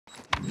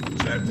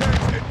Tanks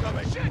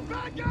incoming! Shit,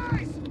 bad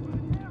guys!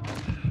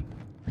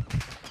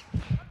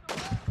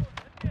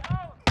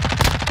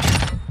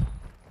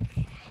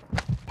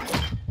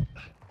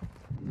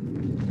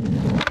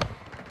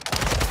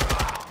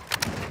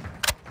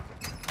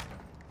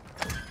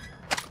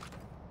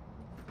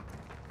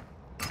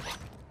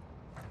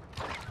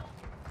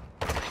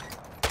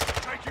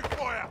 Taking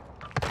fire!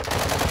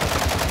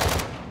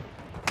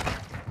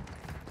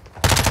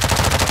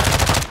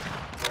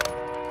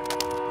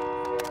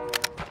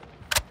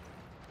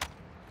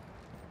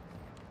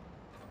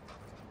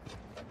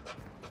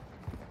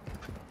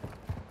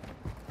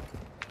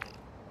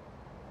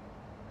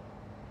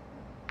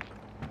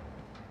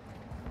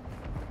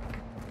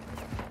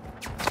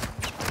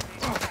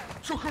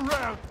 Took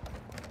around!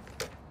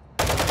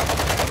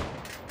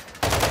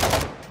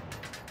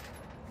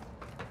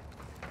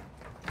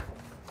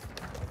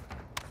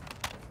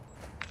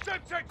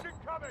 Semtex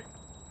incoming!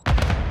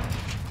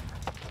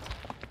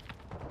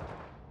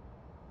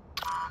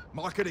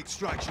 Market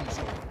extraction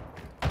zone.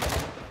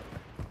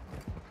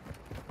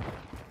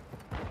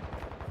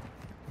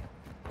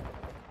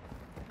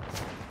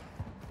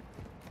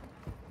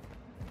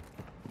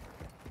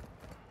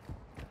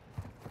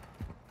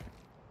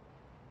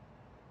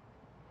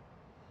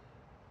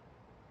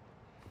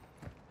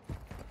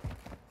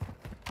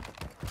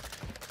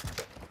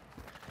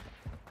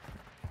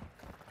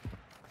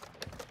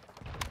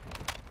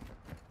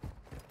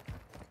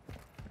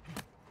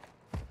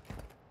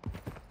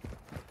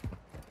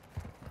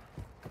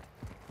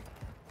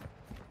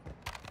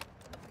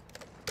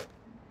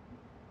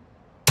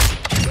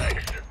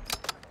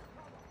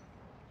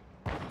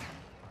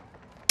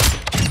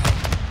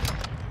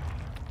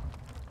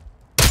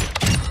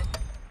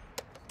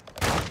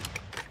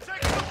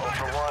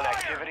 Ultra One,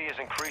 activity is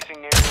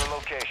increasing near your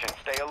location.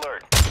 Stay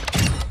alert.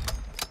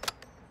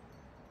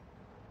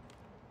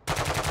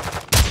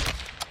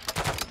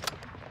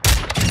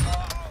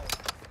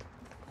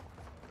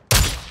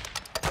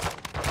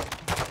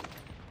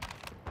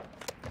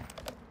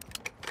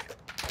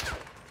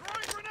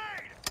 Throwing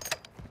grenade!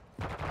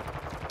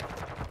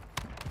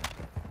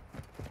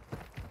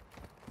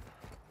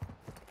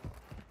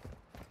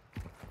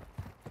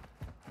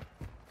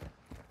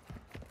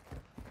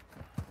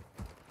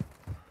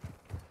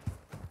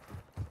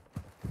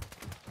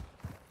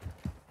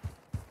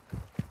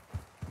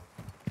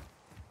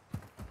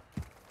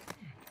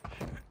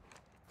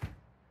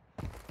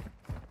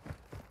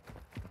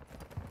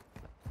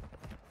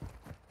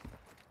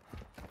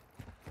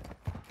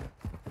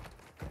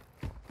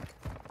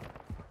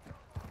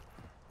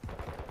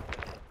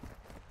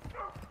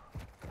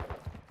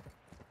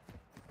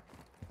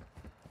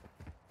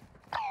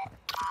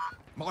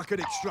 Market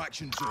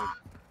extraction zone.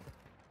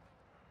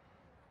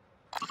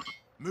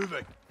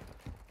 Moving.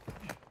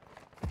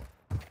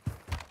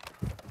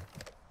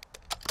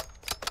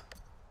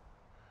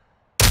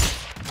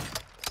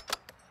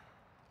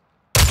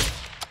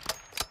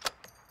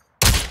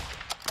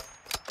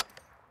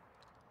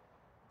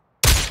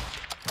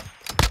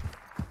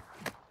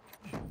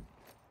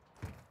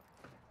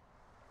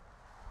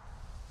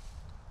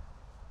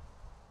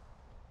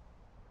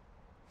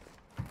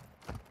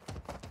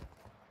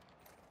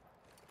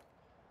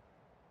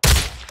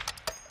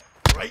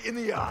 Right in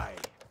the eye.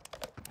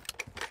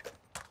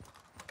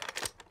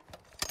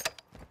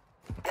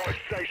 Buy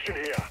station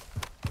here.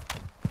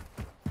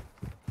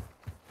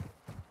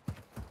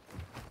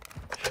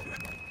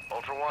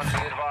 Ultra One, be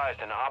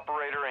advised, an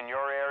operator in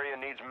your area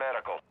needs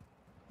medical.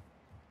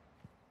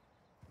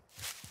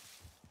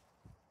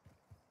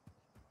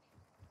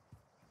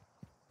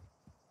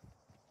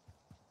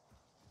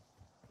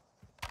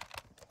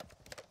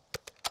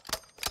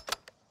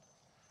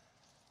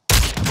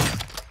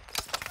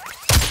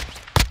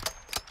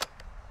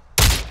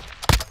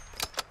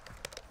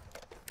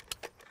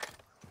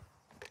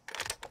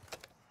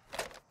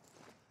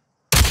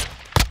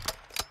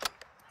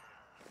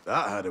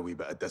 That had a wee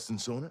bit of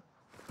distance on it.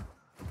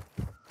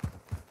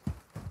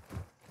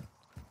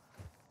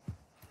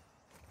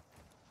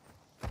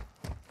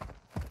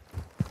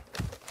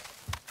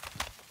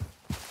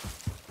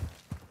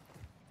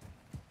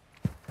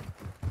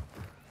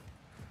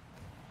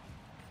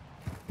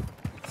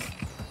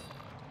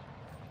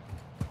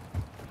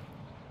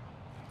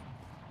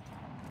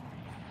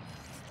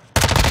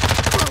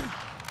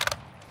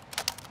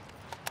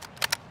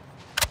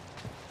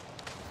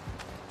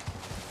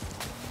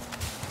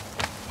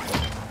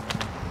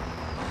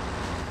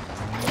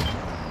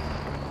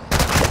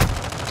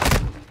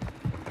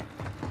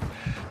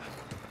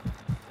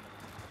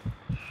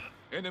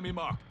 Enemy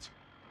marked.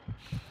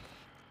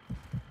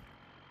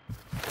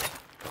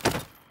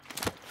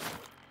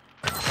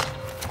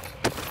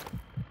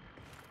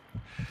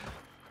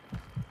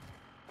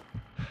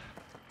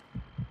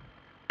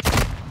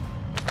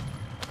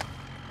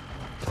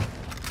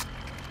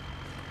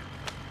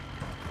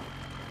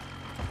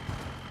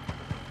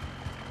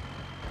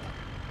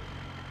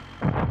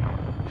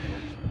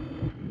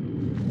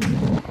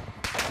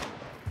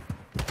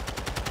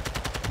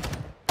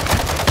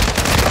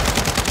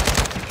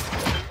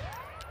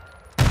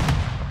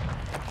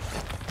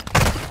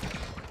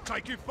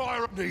 Taking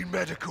fire. Need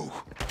medical.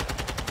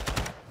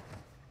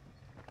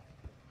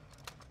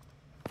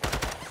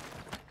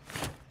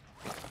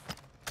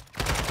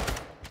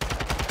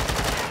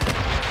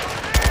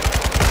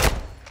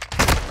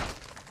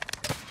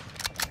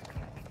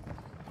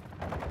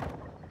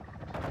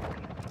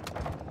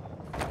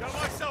 Got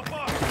myself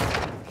up.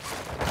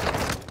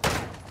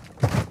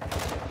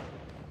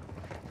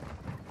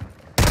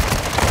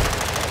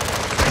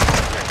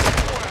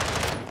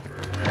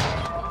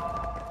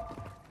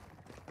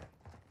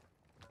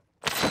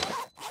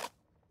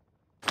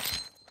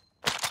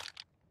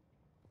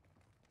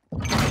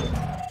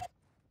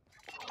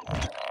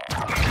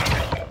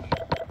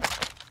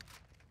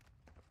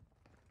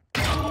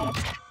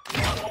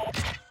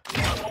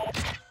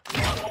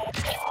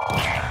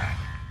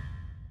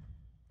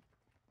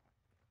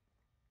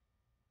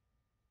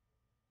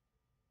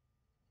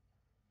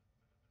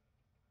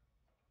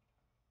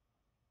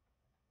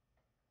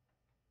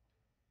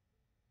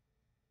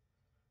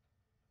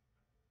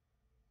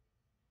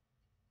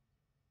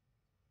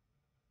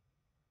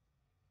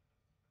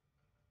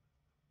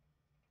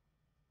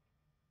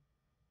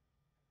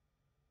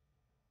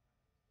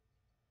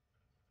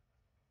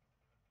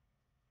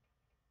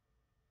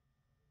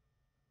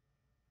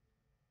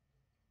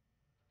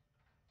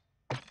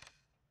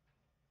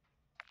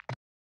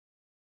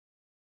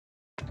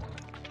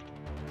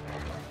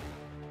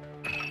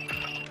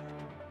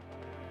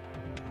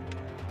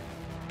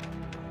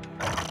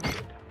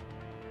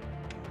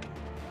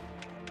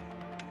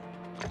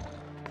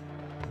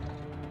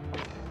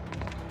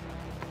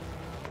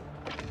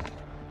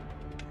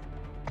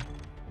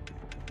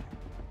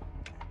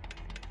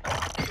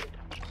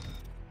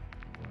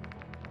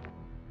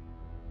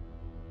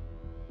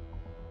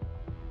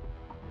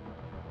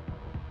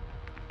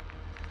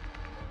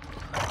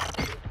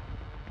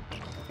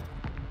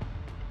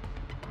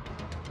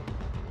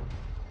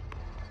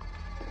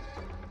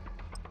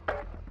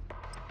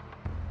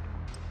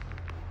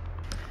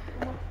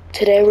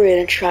 Today we're going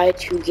to try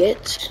to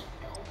get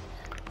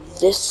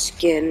this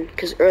skin,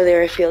 because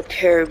earlier I failed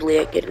terribly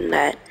at getting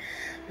that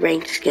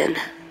ranked skin.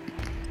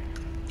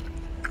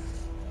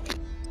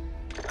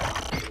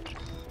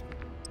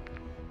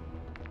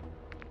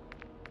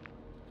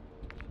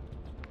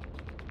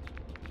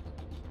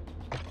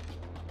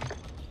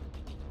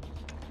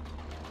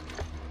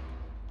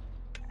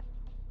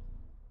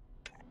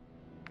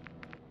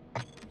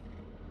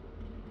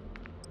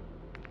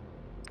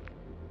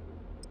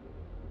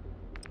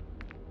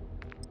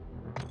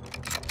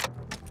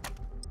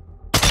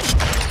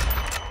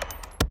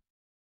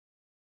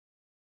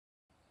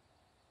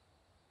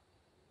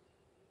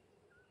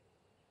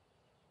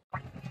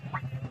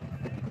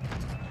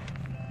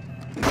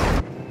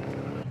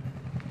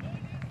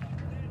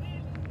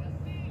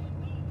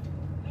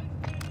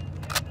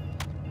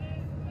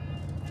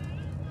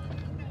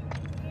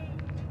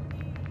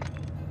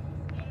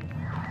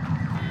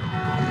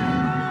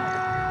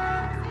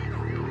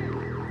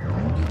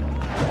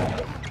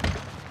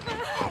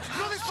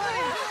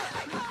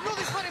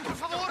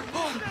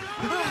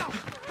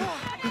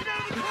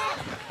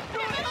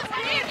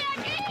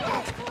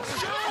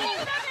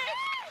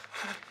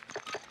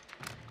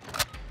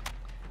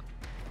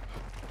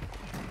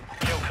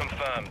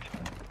 Confirmed.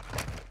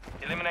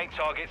 Eliminate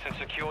targets and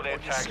secure their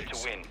tags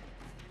to win.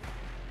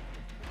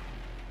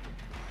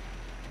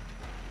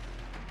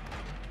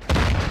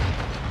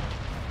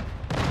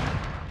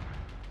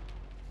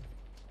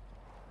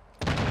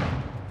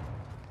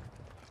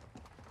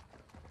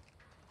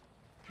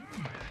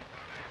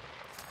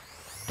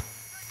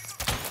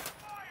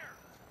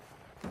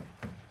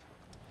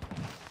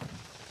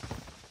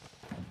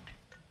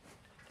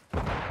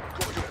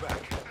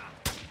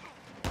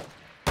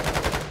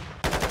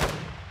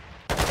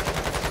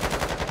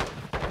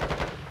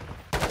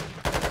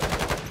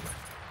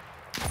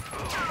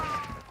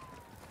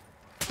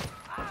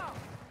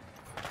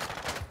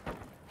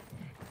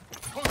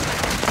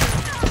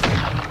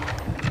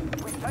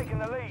 Taking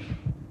the lead.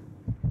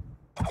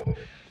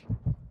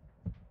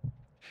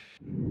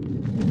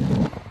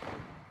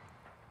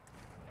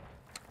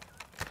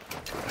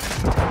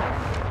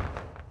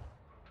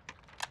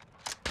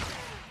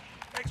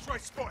 X-ray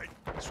spotted.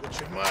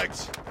 Switching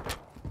mags.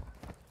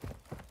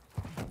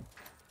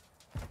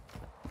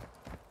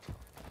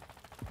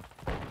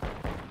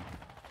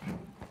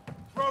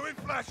 Throwing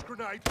flash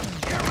grenade.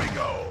 Here we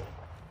go.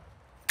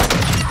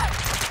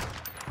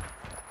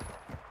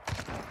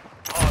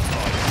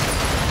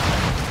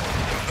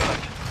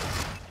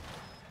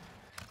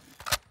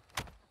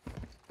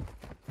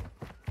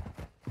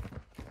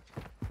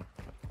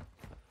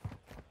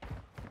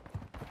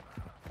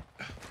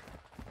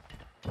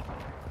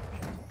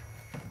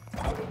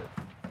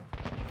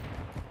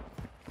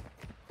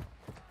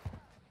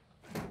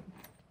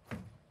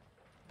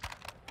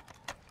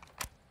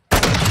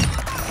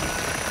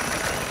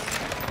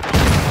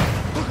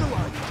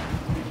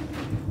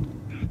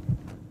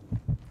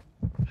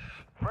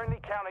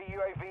 Counter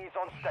UAV is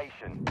on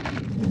station.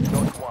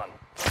 Dodge 1.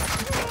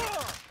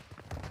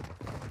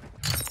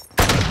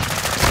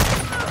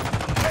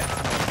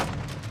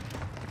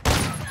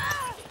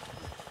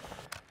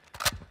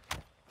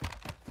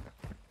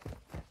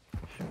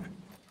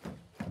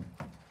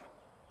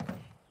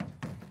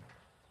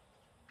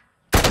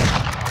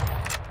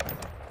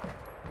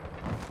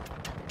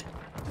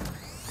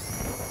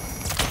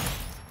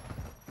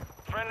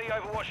 Friendly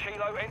Overwatch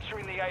Helo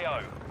entering the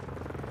AO.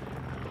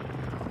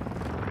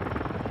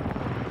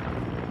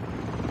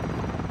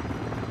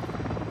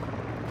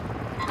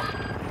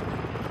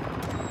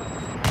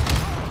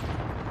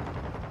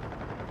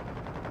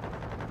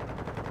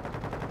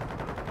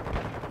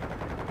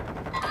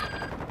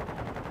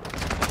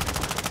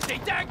 They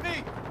tagged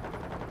me!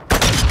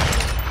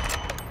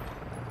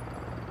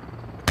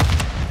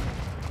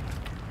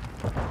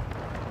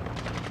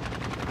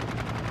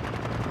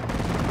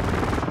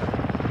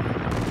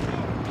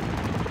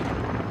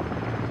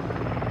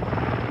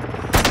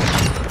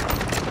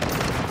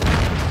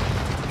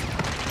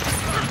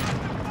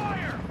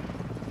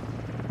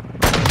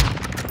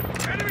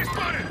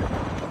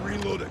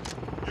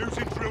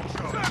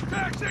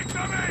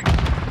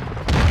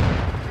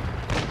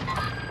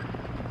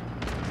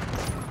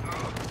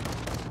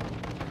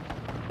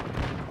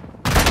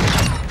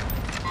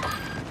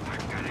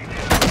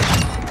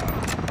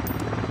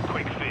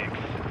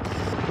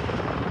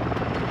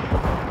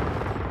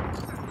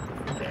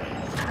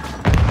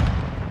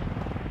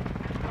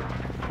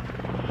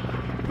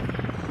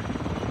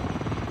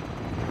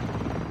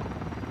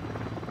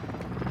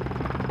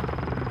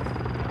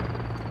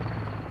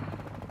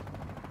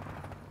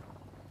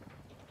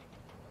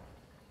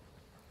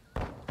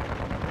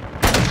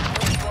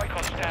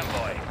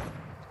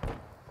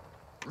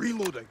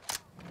 Reloading.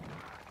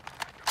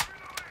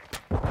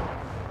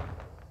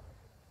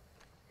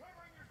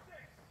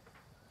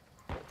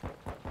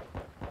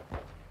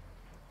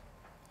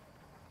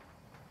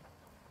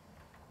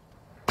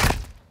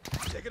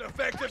 Taking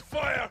effective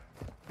fire.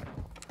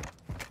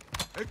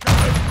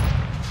 Incoming.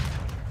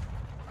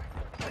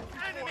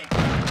 Enemy.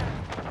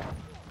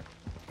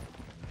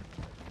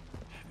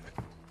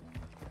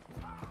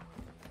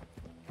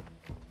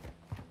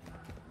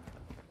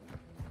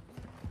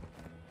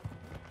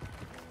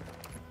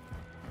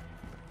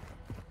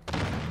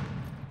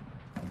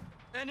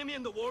 Enemy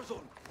in the war zone.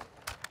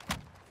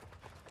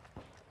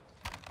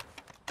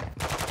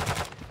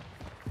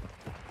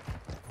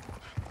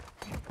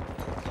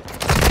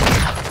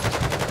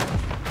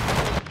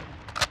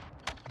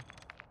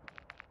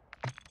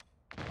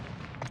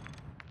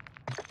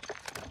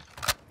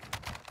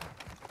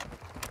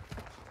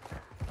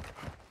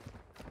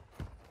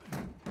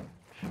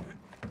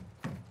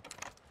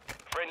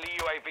 Friendly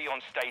UAV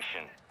on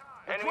station.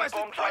 Enemy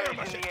Requesting bomb fire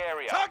trailers in mission. the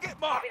area. Target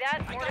mark. Copy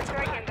that. Mortar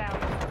strike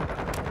inbound.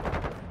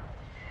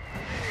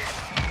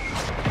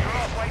 You're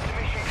halfway to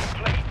mission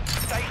complete.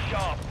 Stay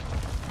sharp.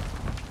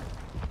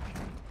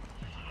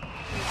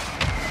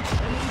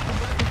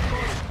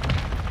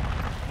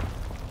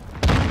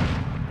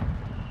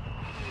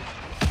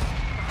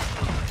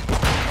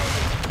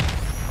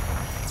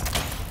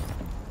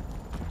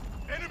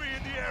 Enemy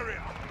in the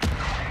area.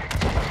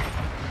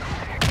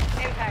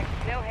 Impact.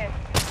 No hits.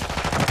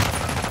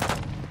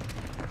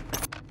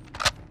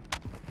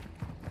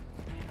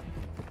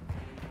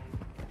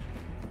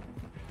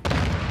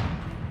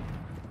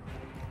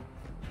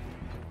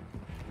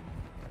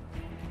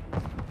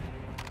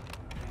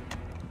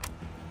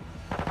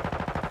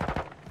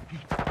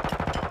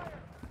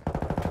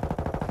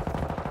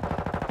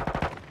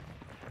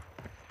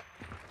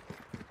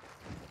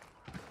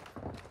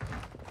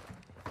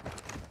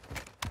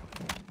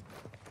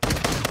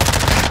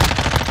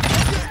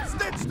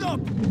 Stitched up.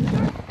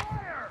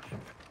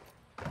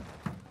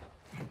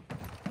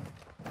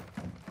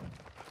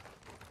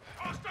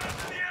 Hostiles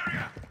in the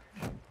area.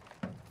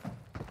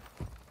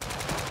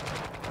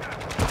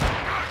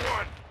 Got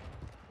one.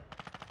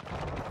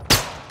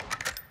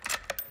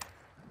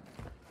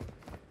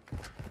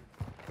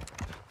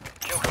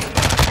 Kill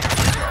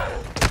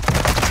confirmed.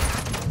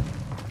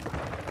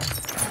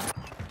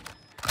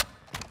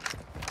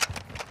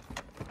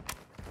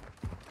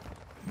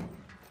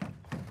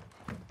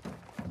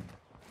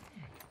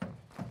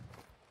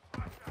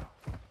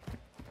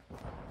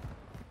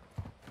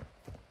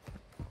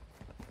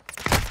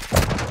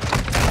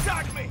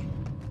 Tag me.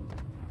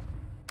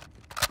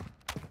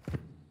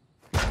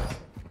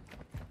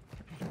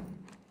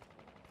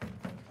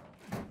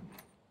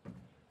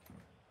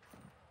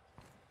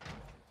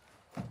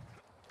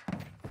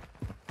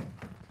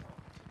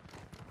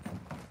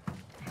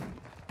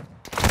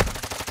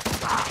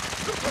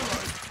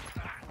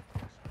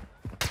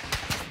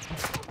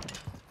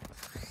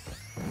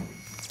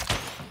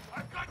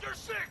 I've got your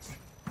six.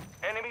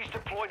 Enemies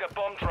deployed a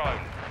bomb drone.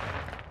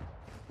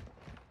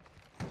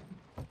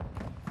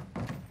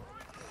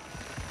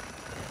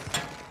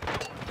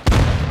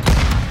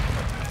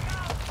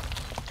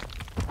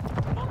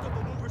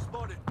 Multiple movers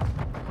spotted.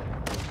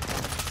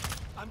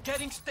 I'm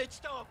getting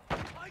stitched up.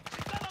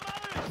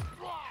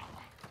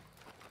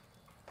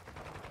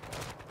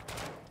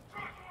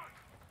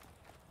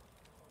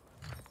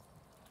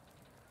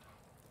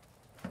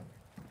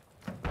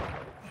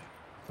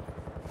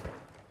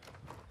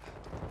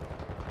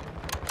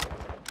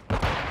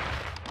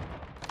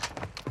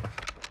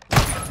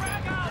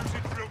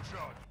 Using drill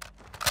shot.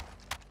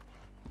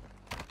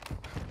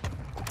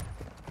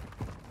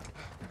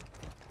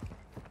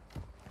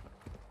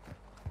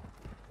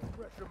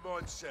 Pressure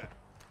mindset.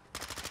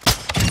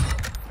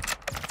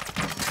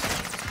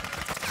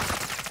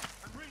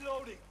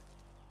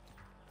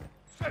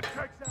 Set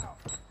checks out.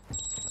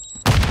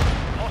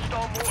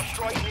 Hostile mortar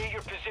strike near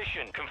your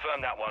position.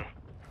 Confirm that one.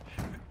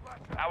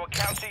 Our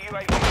counter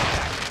UAV is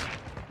active.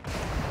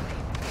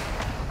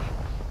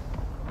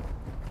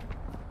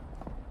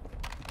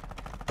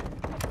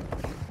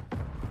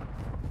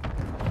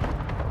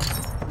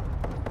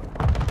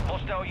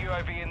 Hostile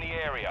UAV in the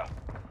area.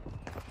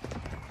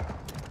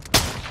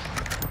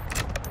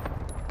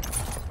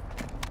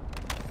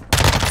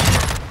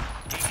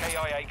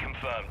 EKIA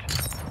confirmed.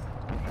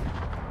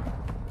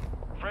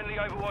 Friendly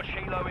Overwatch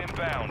helo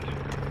inbound.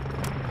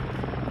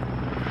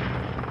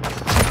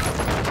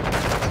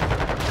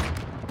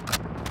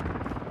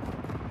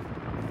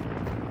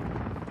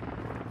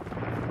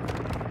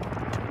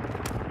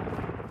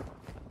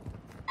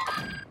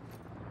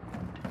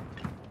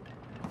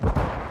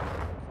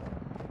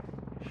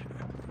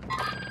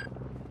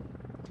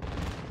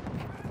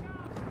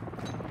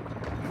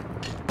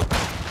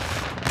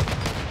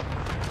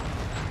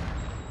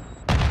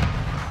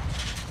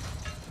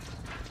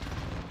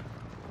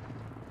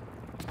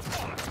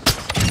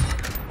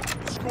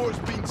 Score's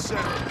been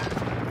settled.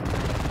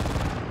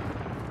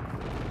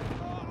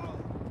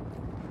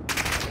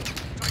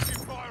 Taking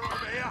fire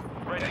over here.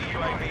 Friendly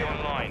UAV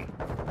online.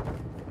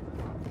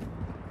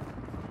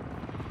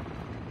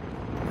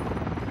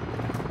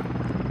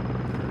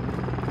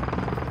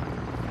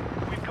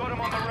 We've got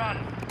him on the run.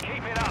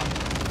 Keep it up.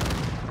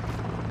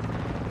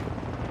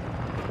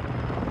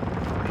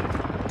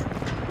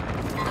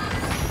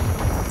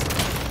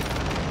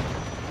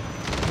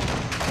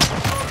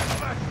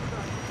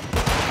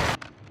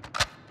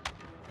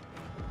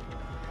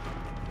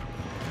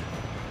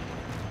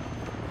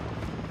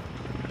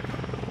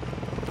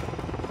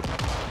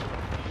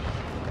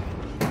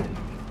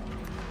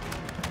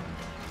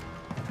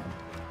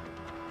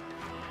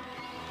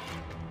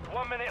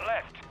 One minute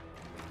left.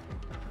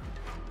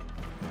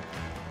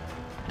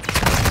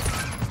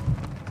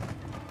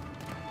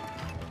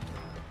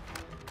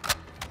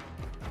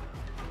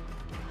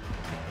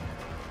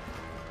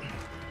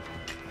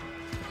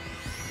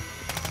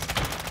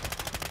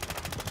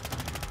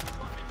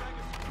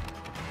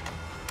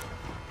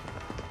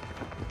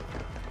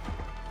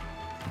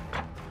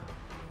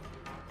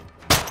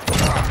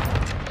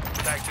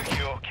 Tag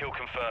secure, kill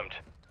confirmed.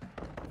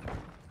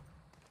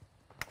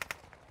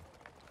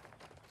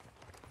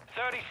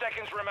 30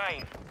 seconds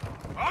remain.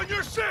 On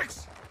your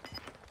six!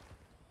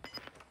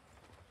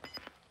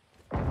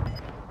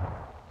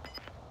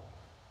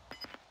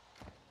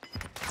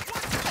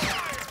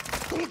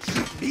 Don't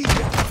shoot me, you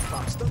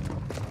bastard!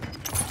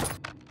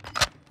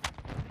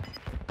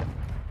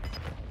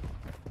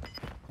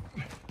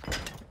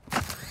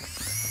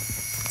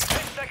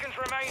 10 seconds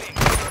remaining.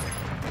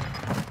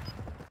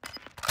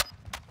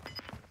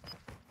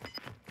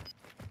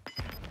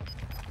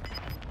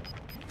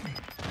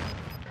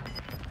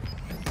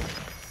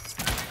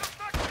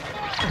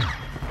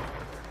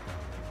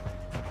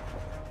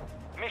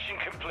 Mission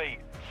complete.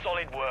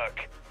 Solid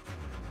work.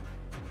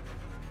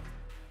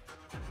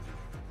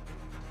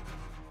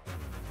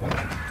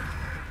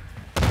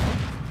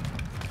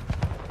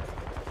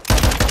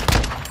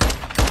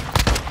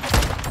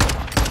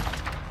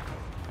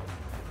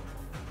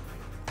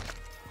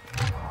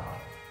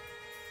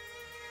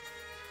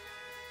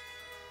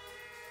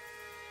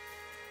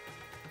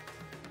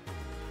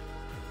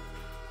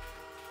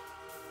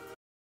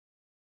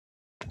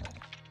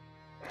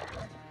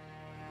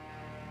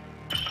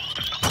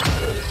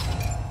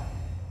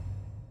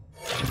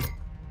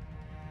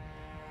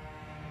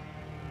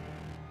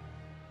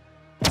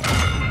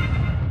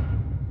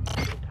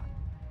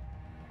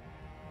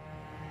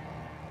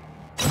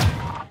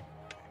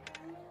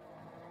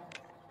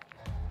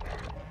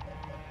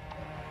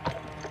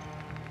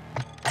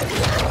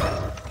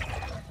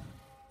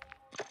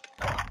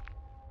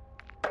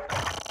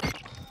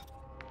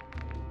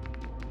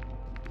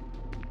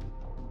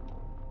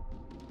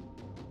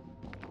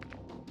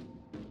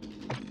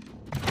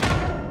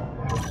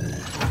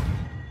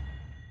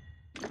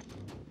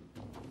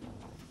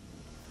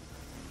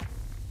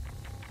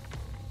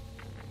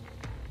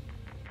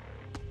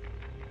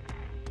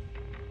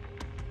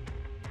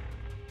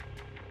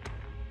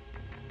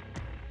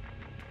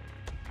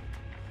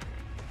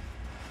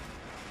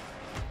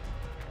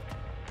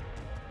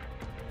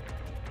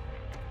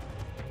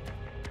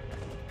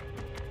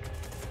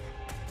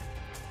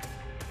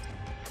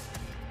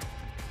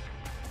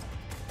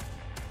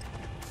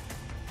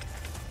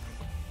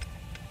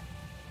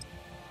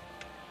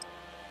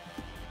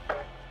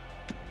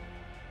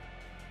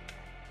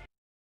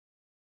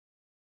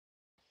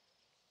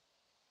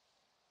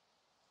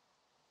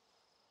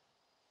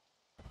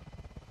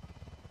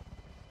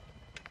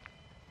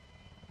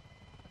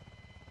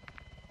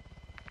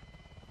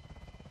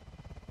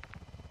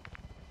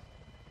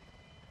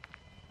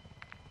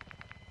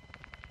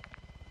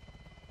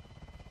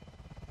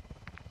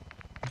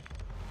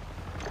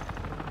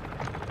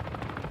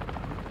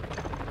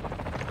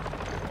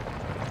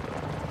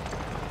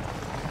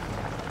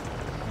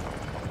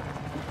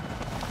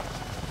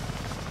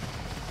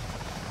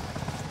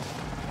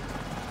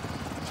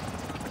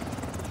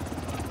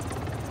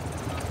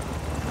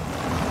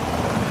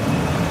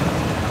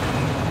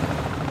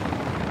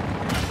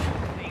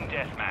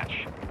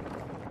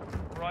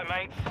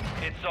 right, mates.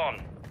 It's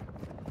on.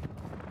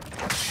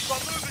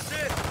 Got movers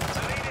here.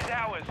 The lead is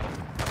ours.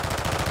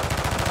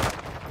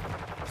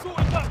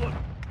 Sorted that one.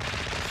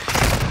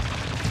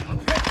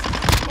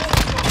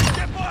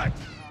 Get back.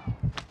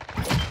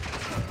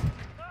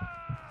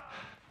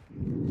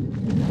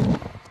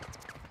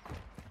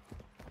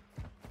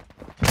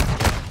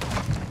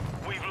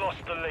 We've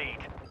lost the lead.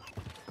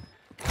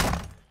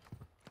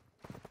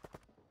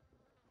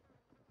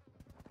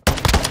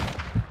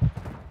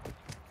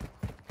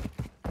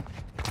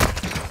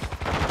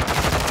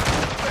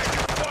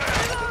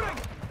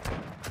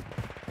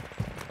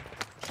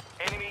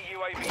 Enemy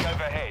UAV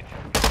overhead.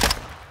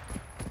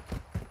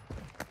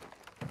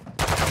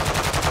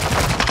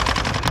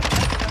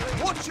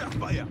 Watch your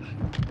fire!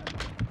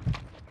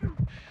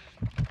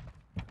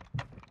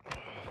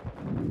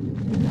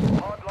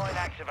 Hardline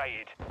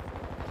activated.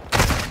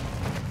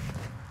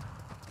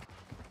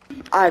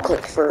 I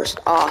click first.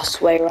 I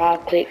swear I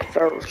click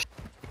first.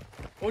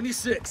 Only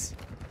 6.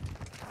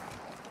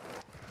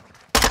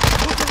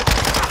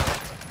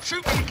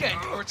 Shoot me again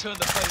or return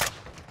the favor.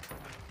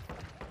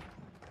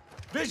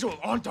 Visual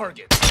on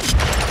target.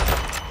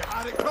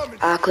 Got it coming!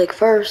 I click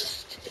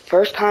first.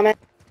 First comment.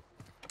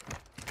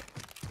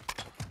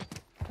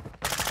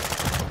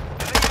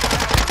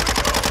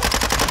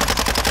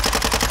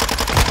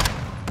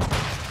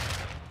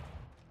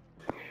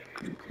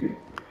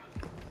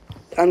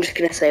 I'm just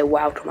gonna say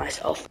wow to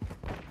myself.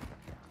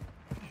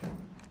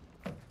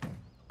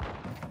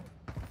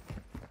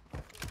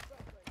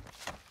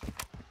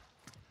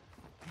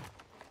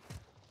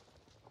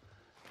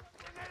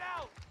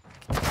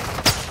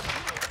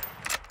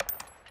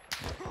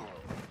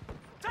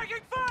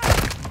 Taking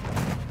fire!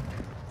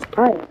 I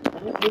am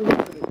not doing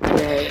it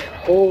today.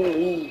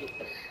 Holy.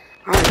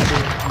 I'm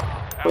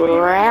doing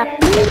crap.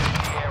 The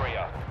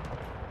area.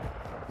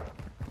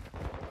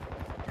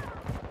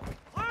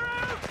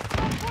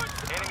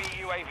 Enemy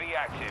UAV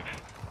active.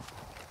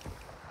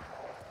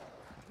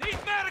 Need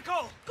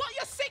medical! Got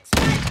your 6,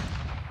 mate!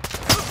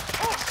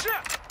 Oh,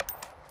 shit!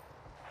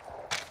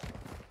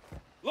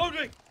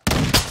 Loading!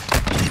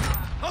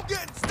 I'm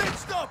getting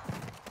stitched up!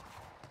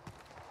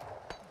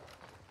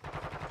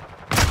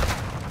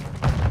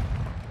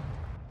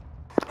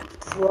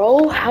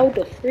 Bro, how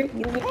the frick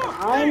you get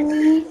behind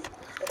me?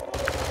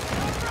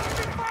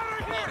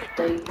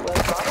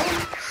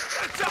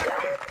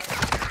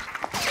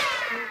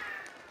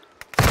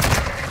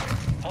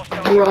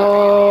 Hostile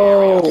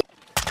Bro.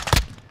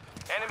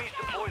 Enemies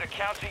deployed a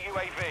counter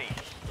UAV.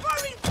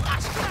 Throwing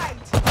flashbang!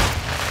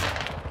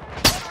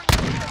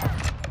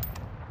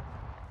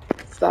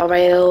 For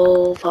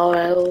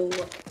real.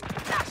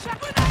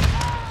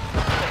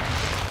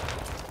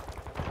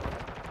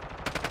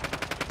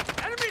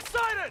 Enemy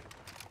sighted!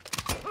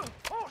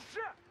 Oh,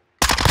 shit!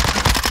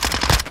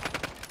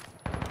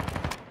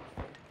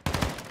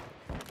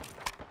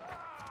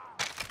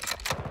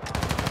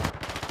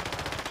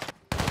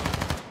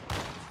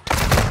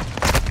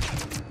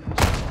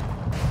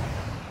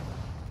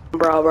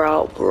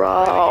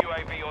 Bro.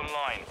 UAV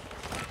online.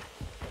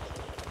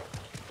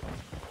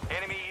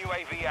 Enemy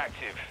UAV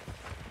active.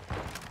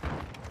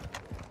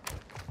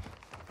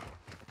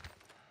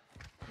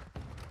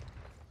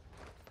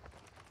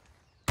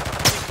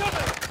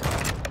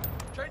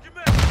 Changing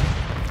men!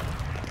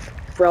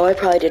 Bro, I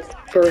probably did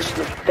first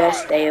the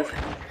best day of.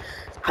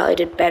 Probably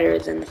did better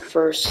than the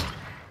first.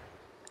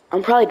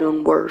 I'm probably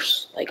doing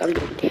worse. Like, I'm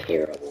doing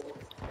terrible.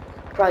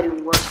 Probably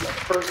doing worse than the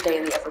first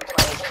day we ever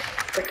played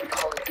freaking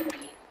Call of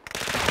Duty.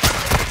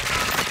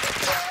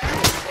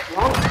 What's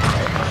wrong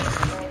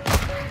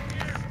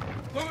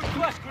Moving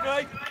flash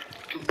grenade!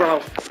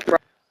 with bro.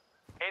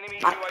 Enemy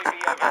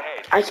UAV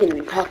overhead. I can't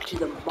even talk to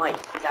the mic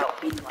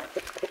without being like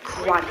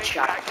crunch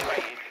shot.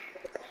 Activated.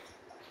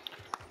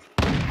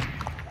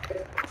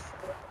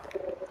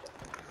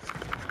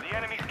 The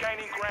enemy's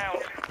gaining ground.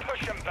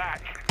 Push them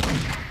back.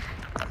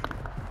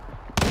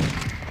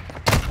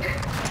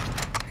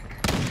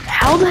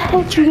 How the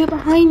heck did you get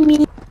behind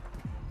me?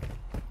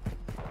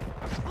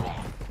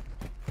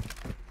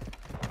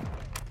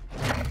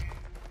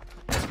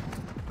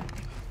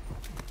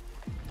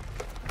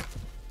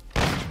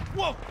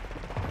 Whoa!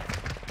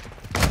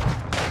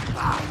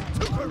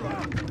 Took her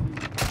out!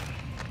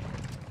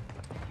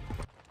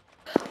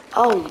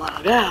 Oh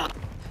my god.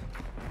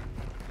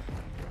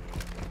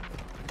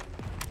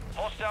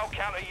 Hostile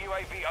counter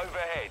UAV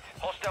overhead.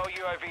 Hostile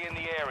UAV in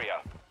the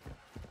area.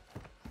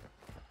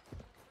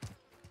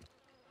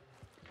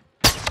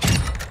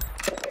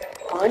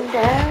 One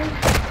down.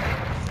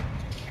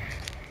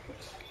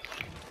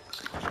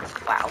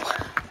 Wow.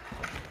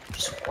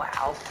 Just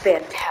wow.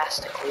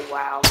 Fantastically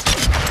wow.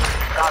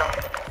 Got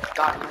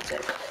him. That's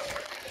it.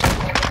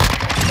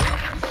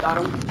 Got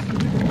him.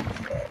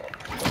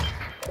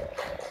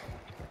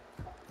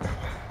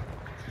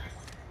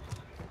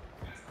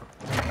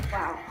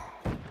 Wow.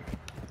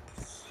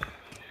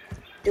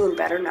 Doing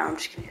better now. I'm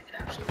just gonna hit it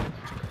absolutely.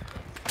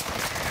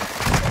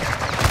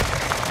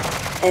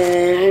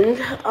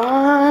 And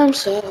I'm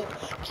so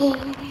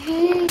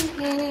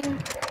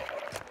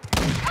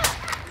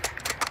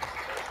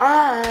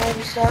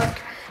I'm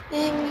sucking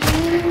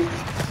you.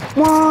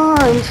 Want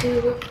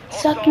to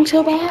sucking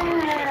so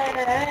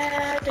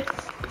bad.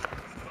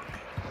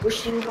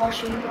 Wishy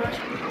washy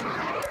washy.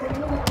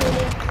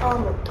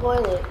 On the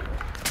toilet.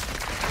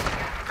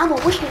 I'm a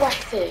wishy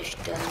washy fish.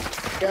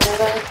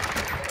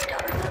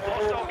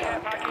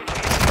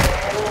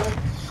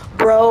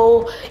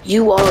 Bro,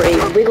 you are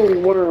a wiggly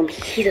worm.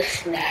 He's a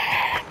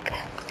snack.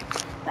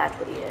 That's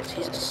what he is.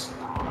 He's a snack.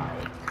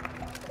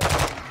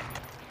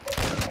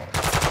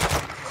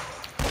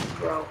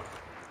 Bro.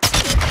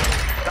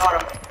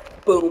 Got him.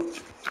 Boom.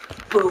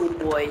 Boom,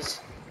 boys.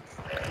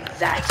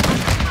 That's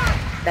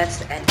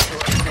the end to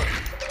it.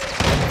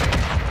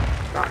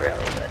 Not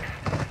really good.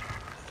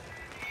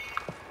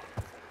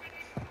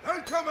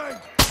 Incoming!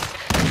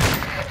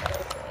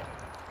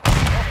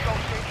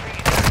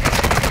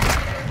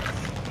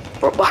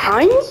 Bro,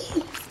 behind me?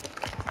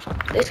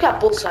 It's got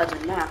both sides of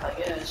the map, I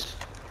guess.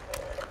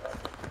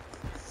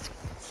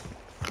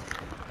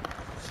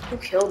 Who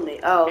killed me?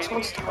 Oh, this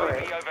one's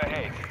turret.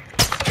 Overhead.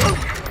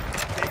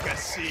 Take a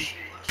seat.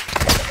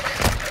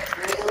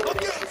 I'm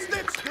getting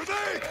stitched,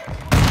 grenade!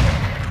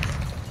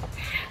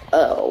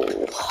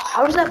 Oh,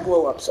 how does that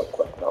blow up so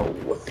quick, though?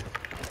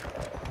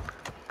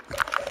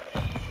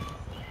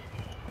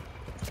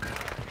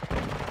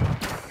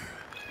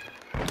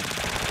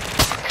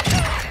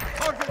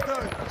 Target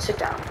down! Sit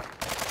down.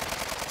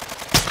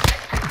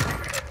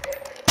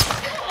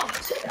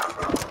 Sit down,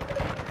 bro.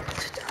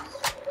 Sit down.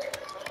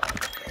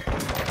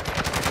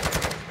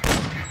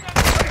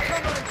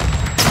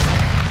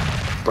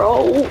 Bro,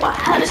 I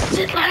had to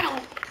sit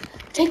down.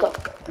 Take a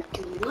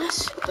freaking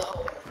lesson,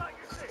 though.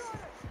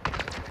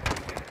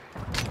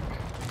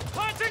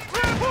 Planting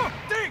clear!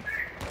 Ding!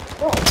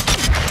 Bro,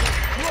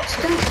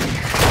 sit down.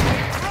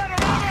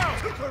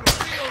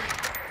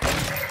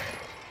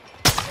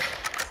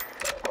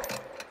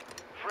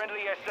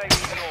 Friendly SAE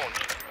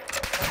launched.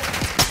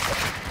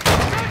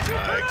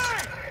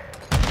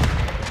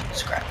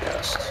 Scrap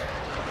dust.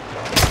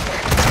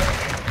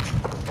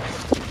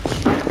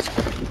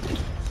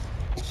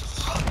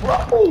 Bro.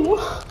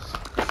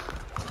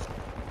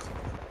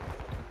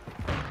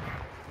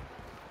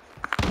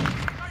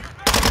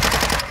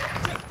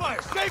 Get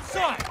fire! Safe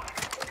side!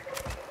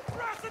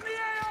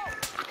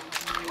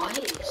 What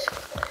is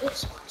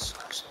this one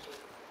supposed to do?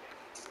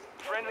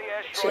 Friendly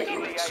airstrike in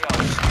the AO.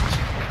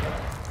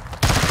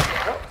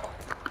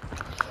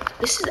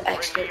 This is Friendly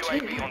X-13.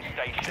 UAV on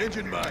station.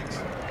 Changing mags.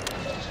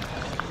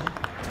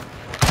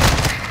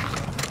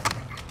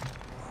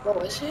 Bro,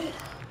 is it?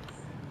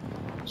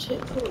 Is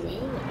it for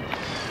real?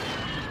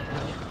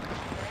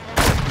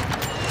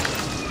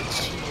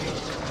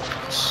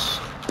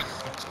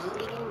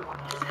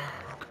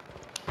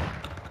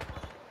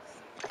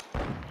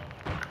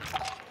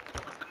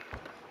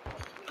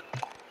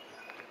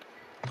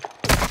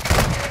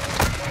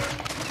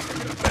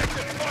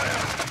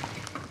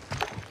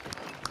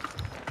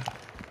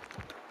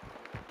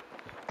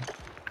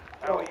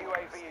 Our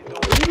UAV is on.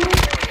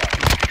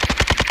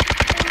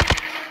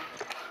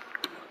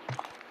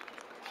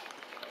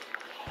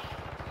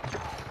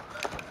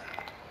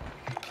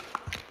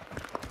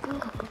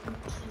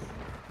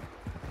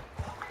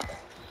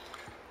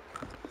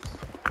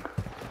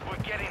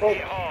 We're getting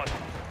hit hard.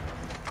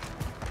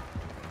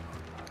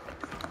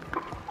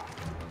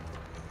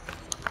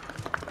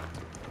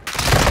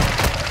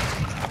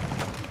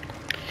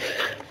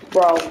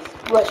 Bro,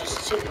 let's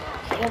just sit down,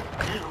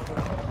 bro.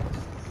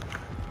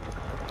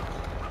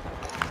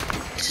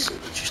 This is an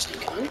interesting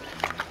gun.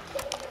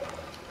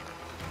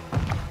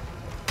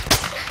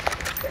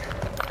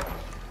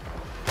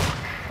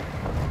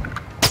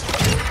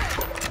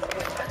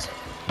 That's it.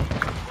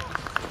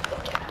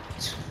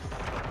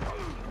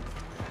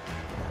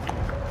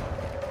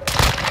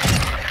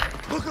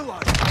 Look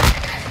alive!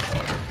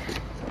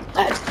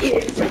 That's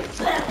it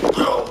for that.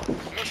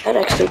 That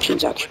X-13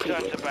 is actually pretty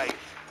Return to good. base.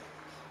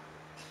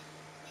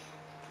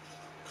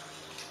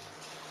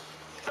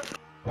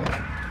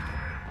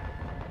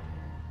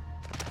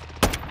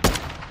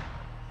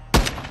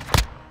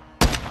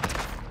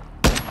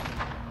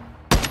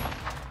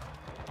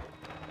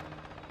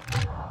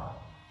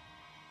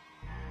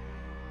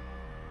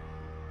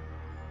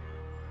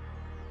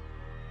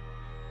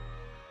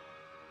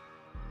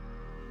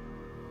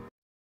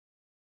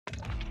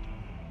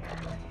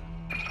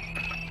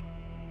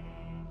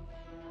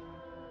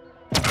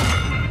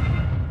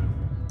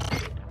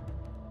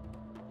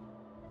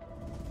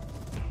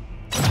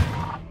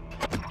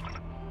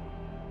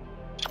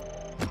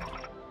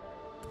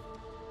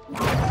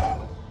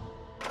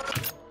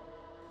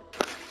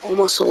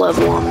 Almost a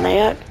level on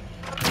that.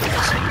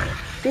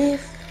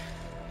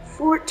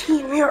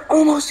 14. We are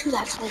almost to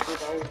that sniper,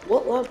 bro.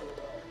 What level?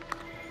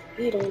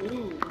 We don't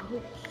know,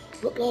 bro.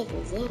 What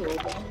level is that, bro?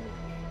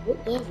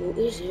 What level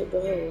is it,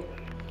 bro?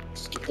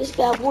 Let's get this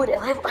bad boy at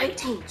level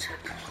 18. So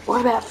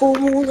what about 4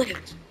 more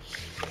levels?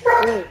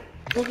 Bro,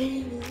 look at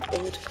you.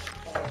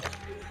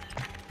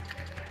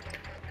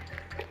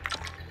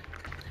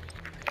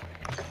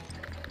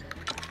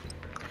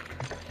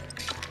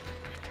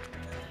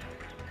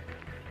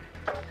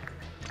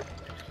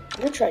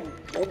 gonna try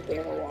no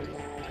barrel on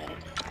that.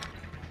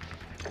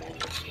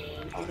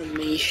 Magazine,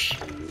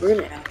 automation. We're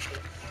gonna actually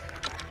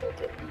a little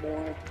bit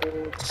more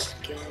gold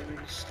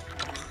skins.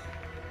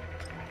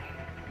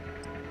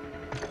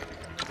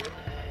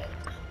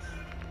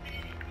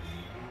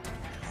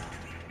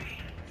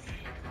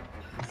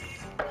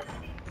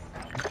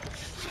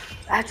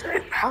 That's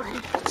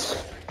empowering. That's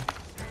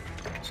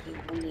the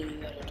one thing you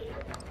gotta do.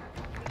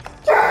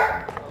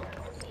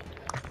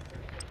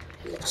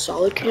 You got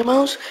solid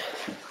camos.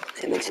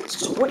 It makes it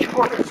so much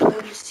harder for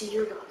them to see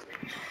your gun.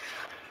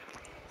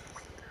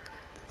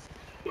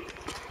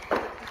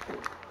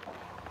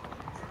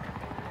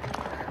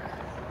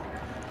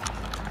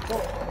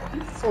 Oh, are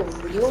you for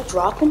real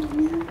dropping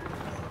here?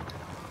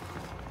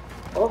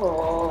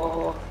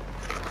 Oh,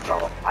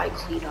 I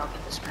clean up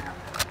in this map.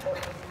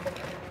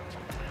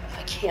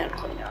 I can't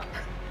clean up.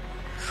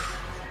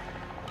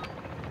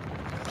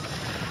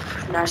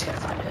 Now I just gotta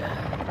find a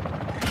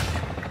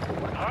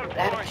good one.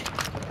 That.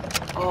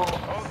 Oh,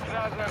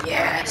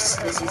 yes,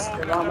 this is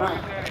the llama.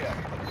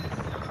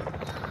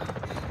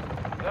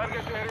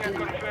 Target area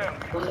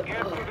confirmed.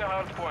 Get to the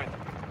hard point.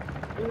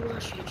 Ooh,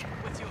 shit.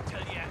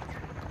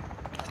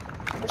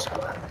 Let's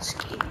go out this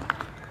game.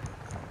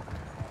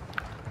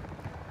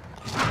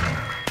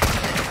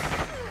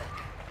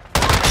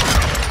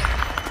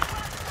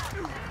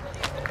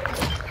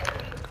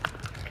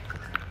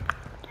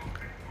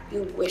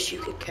 You wish you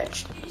could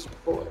catch these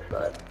bullet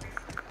buds.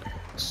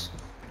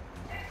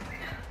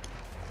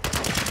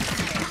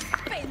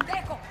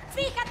 ¡Pendejo!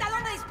 ¡Fíjate a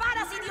dónde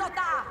disparas,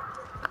 idiota!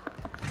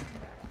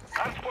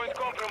 Hard point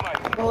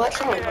compromised. Well, that's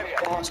not like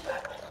a boss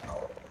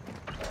battle.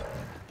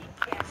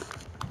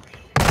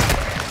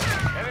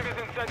 Enemies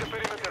inside the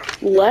perimeter.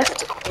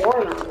 Left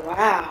corner,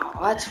 wow,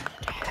 that's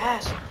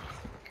fantastic.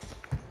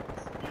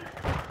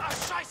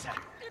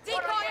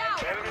 ¡Decoy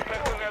out! Enemy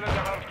personnel at the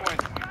hard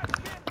point.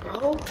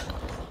 Bro?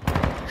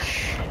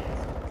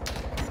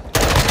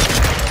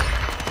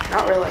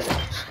 Not realizing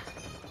this.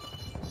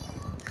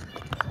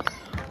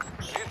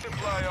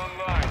 Resupply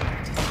online.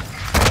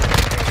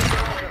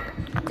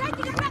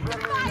 Taking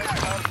effective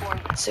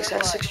fire! 6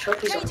 out of 6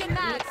 trophies on Changing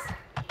mags!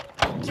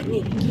 Give me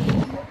a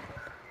game.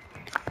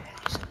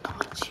 It's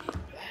not too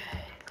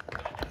bad.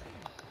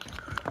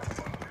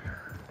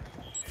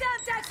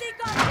 Sound taxi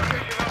gun!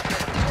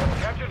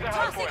 Capture the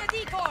hard Tossing point. a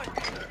decoy!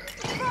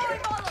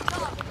 Throwing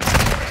Molotov!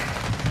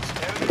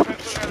 Enemy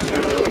personnel at the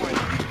hard point.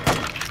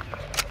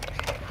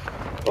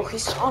 Oh, he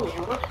saw me.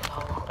 What the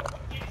hell?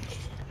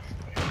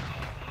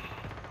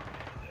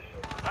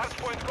 Hard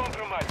point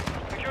compromised.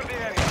 Secure the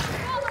area.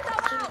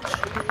 Molotov out!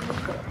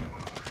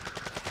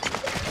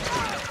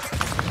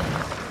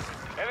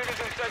 Enemies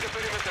inside the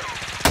perimeter.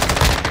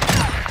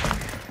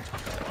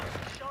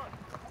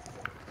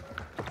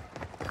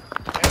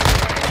 Enemy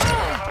at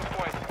the hard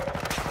point.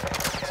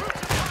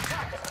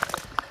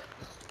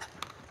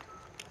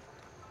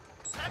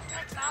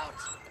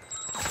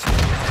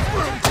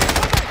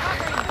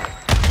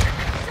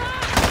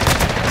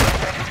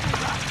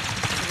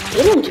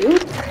 Get him,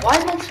 dude. Why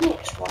is my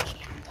teammate just watching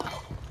him,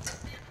 though?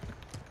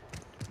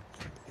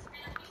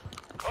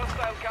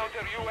 Hostile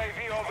counter UAV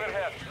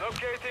overhead.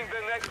 Locating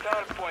the next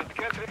hard point.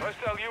 Get the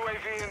hostile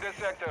UAV in the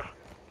sector.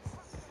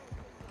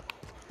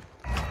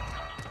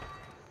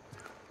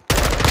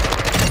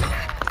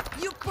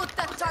 You put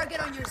that target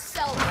on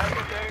yourself!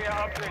 Target area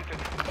updated.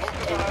 Move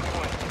to the hard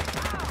point.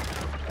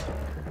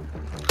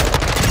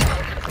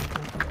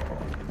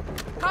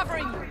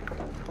 Covering!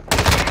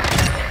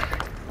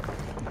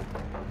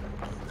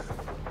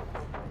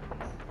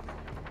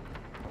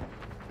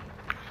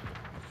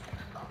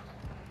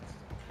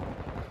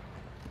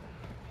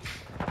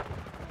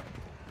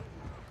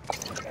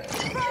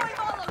 Throwing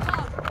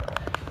Molotov!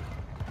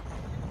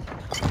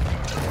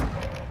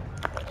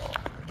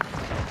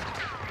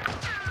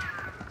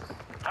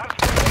 Hard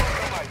point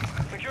compromised.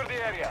 Secure the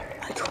area.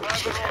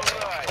 Driver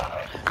online.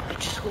 I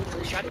just hope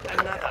this shit go.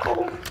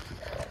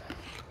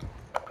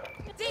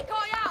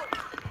 Decoy out!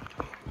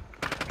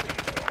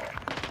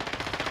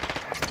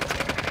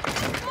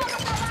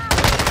 Molotov out!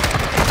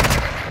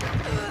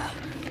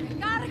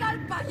 Carga el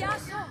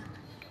payaso!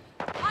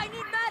 I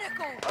need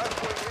medical! Hard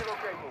point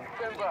relocating.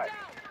 Stand by.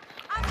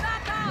 I'm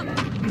back up!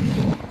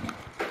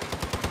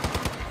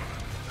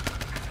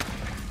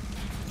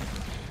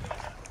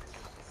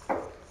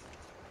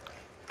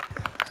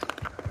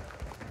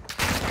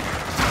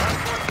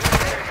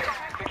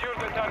 Secure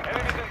the target.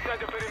 Enemies inside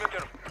the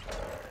perimeter.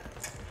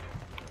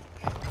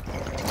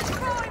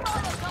 Throwing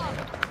Molotov!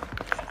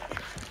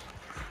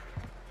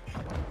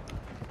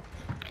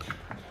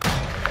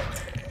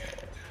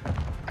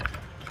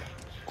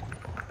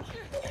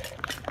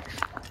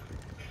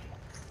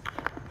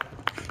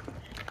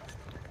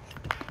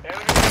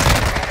 Enemy at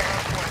the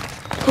hard point.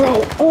 Bro,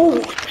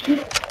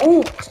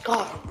 oh,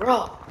 God, bro.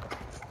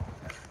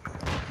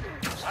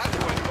 Hard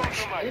point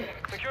compromised.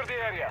 Secure the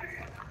area.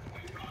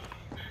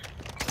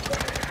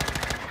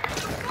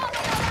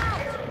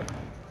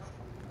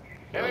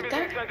 Enemies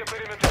that? inside the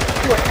perimeter.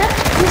 You like that?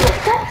 You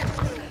like that?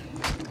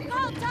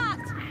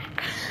 Contact!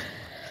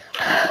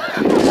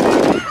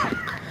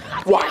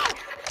 Why?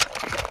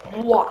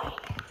 Why?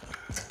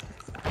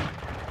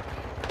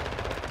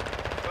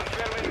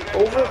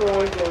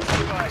 Overlord those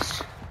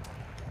things.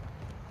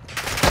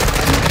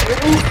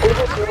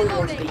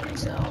 Overlord those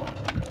things, though.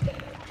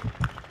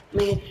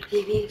 Man,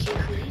 maybe you can't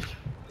play.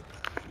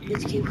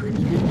 Let's keep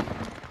playing.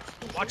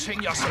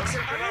 Watching yourself.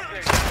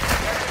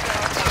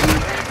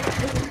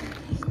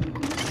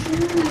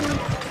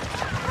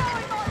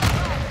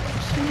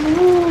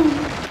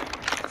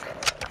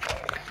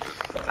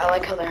 I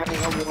like how they're having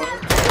a war.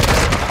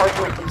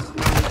 Hardcore thinks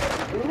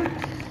weird.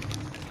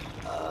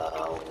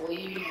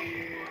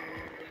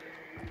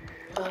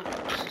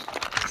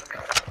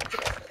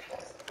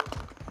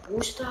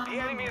 Gustav. The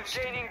enemy is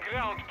gaining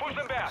ground. Push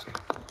them back.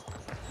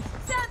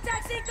 Sound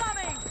taxi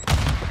coming!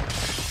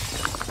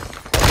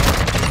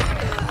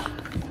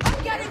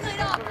 I'm getting lit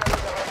up!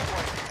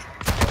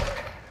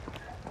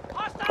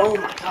 Oh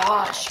my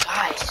gosh,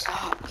 guys,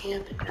 stop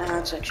camping.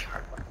 That's actually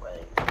hard one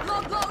way.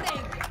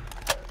 Loading!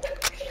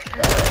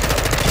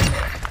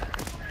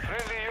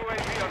 Friendly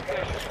UAV on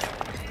station.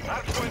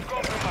 Hardpoint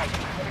compromised.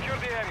 Secure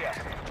the area.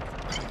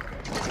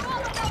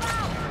 Calling them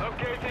out!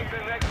 Locating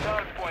the next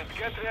hardpoint.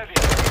 Get ready.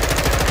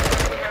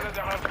 Gather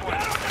the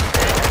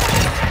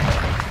hardpoint.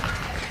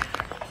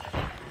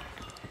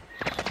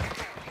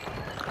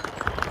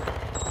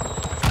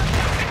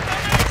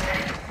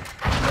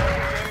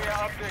 Area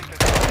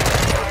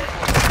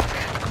updated.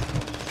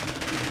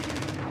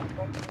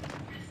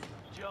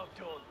 Job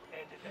done.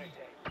 End of day.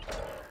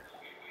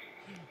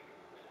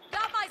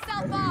 Got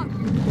myself up!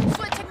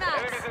 Switching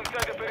maps! Enemies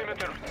inside the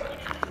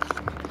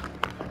perimeter.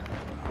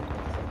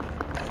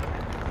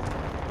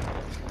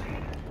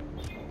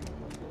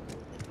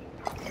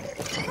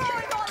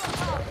 Throwing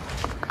Molotov!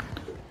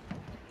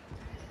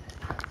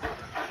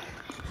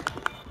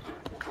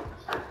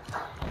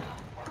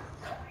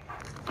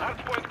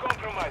 Hardpoint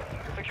compromised.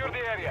 Secure the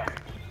area.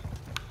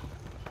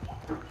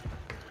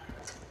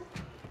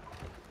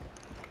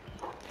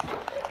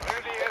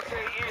 Friendly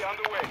SAE on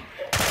the way.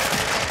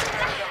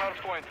 Gather the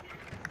hardpoint.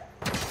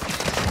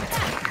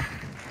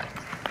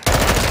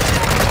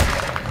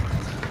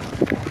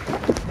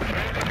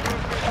 Friendly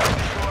cruise missile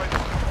destroyed.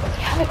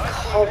 Have it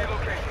called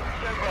Relocating.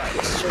 Stand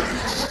by.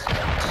 service.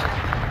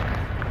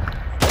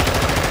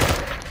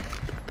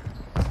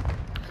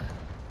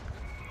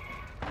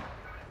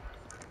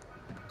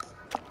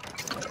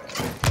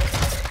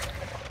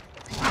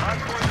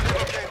 Hardpoint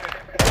relocated.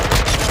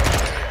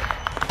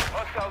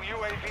 Hostile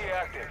UAV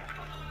active.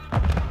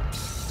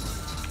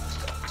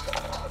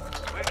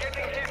 We're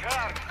getting hit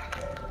hard.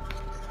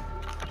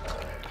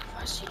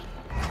 I see.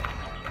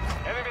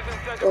 Enemies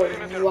inside the Oh,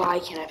 perimeter. why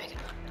can't I pick it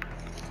up?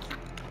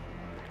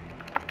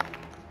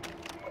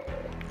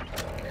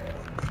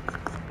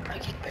 I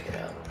can't pick it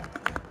up.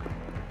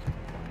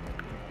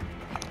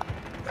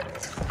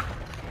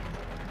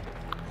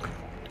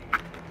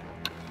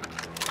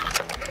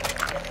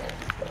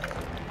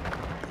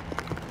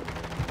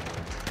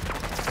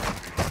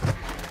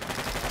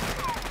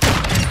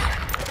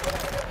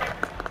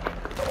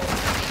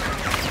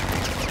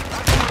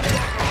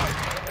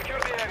 Secure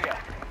the area.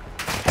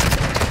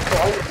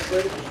 Oh, I was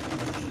literally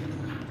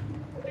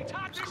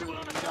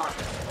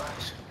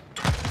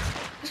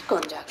He's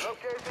going down.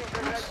 Locating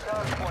the next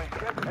hardpoint.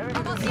 Get enemies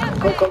Almost inside.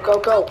 halfway! Go, go, go,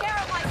 go. Take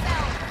care of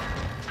myself!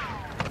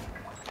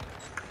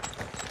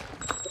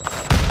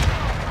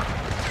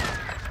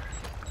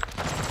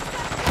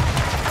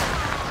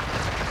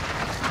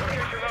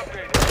 Location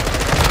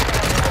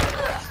updated.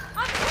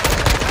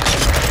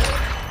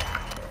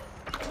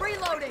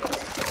 Reloading!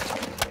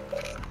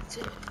 That's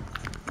it.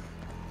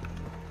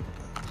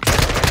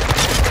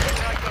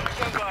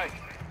 Stand by.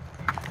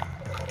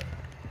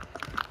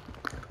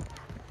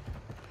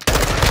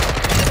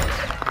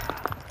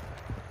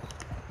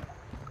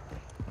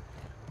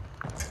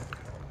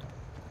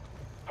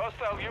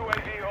 Hostile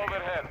UAV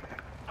overhead.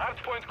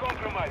 Hardpoint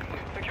compromised.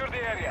 Secure the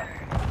area.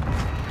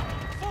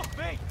 Fuck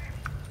me!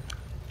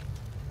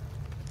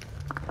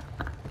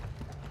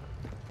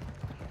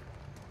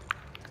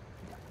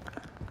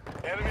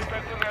 Enemy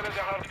personnel at the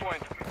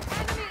hardpoint.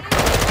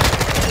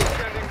 Enemy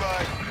Standing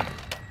by.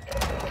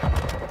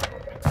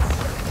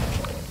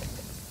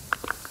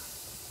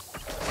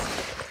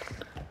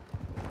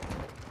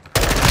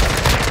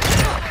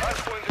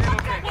 Hardpoint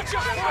relocated. Watch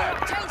out! Stand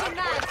by. Changing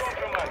mags!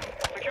 Compromised.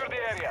 Secure the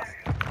area.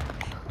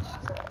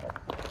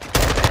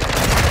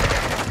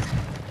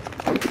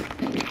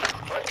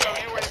 Hostile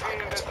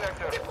UAV in the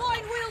sector.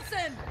 Deploying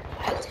Wilson!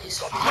 That is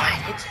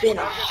fine. It's been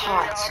Area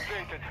hot.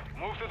 updated.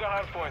 Move to the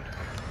hardpoint.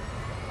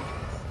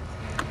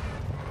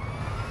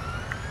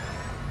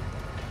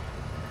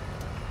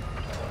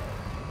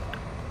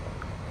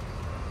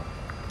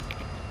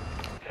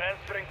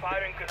 Transferring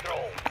firing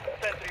control.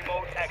 Sentry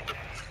mode active.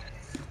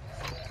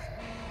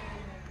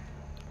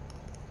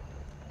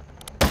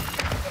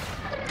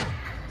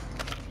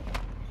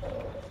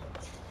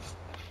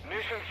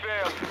 Mission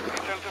failed.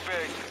 Return to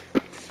base.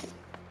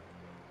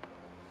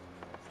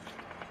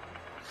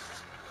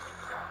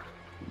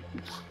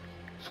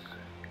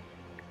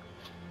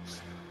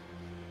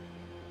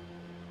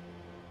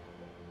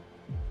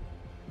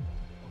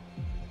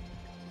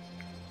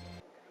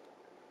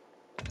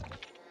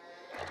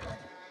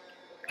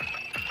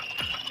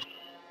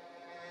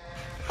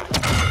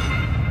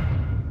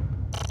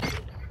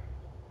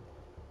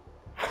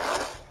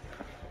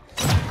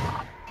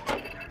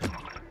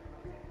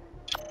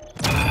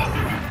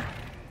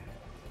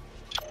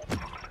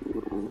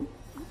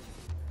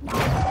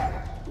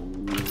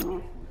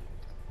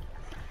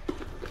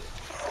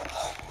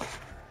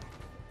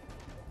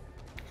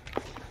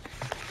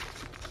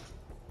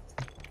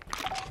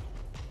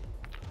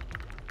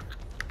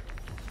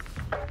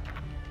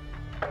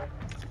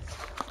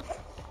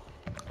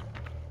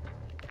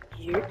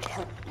 You're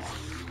telling me.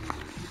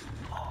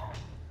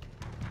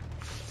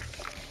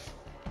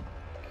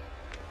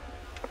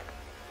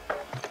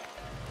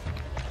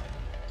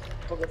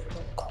 We'll go for the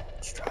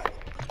college try.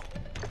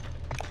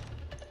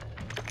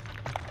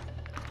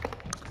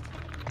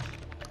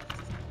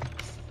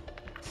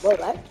 Well,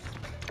 that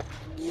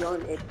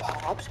gun, it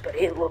pops, but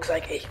it looks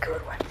like a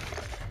good one.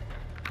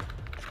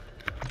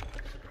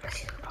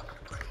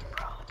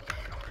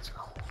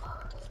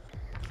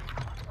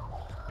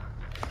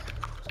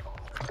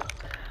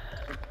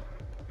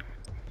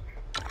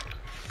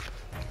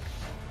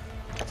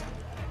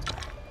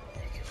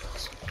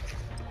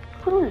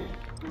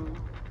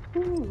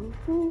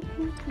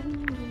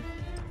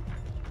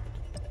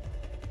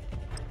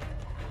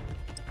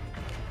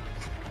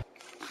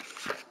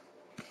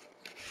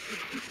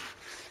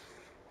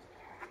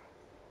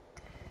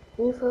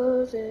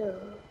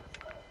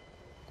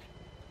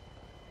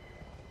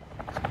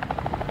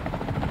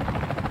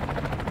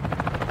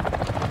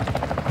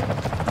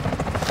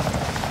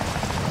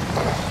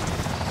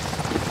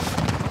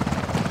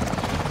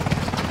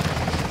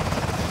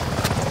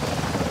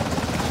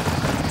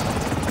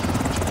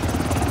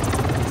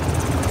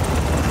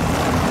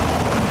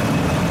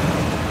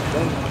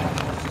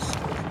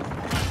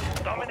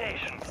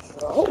 Domination.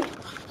 Oh,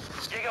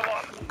 Giga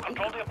 1,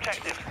 control the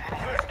objective.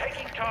 We're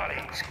taking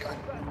Charlie. this gun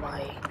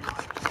might not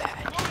be bad.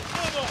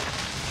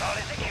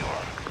 Charlie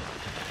secure.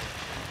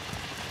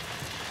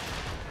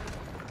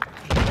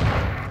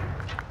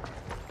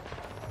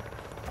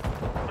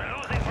 We're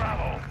losing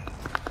Bravo.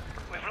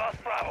 We've lost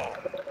Bravo.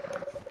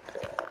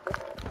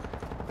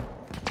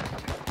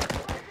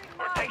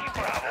 We're taking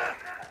Bravo.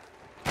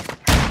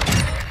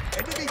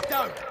 Enemy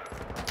down.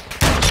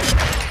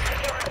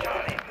 Securing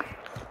Charlie.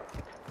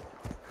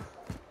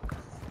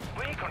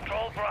 We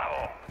control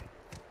Bravo.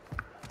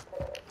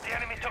 The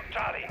enemy took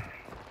Charlie.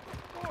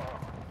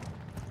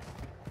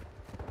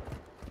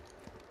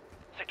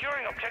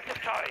 Securing objective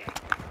Charlie.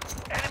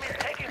 Enemy is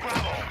taking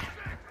Bravo.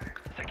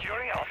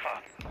 Securing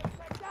Alpha.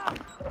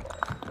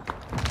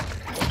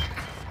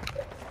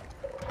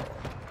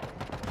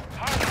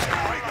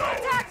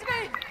 Attacked me!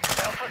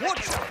 Alpha Watch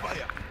the secure.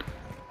 fire.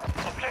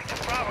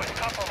 Objective Bravo is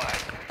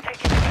compromised.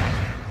 Take it back.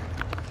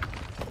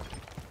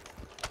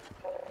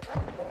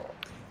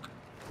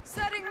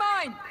 Setting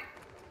mine!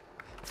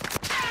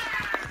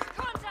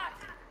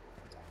 Contact!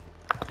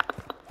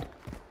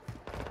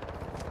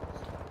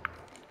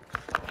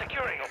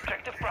 Securing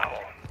objective Bravo.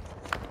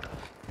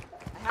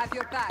 I have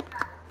your back.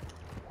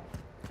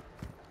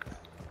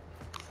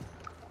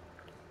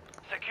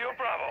 Secure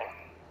Bravo.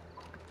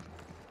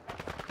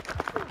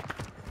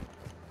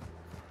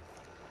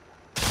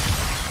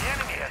 The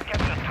enemy has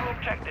captured 2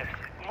 objectives.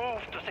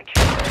 Move to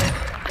secure.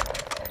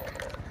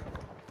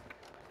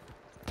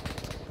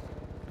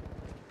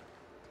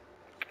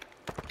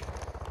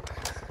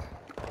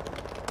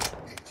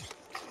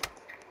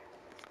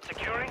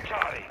 Securing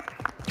Charlie.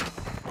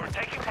 We're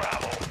taking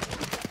Bravo.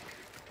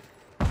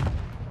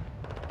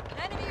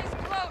 Enemy is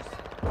close!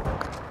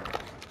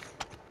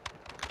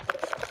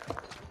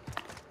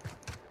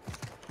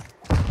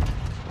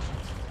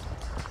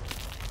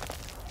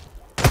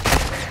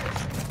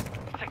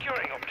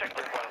 Securing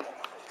objective Bravo.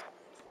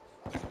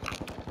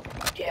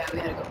 Yeah, we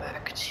gotta go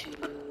back to.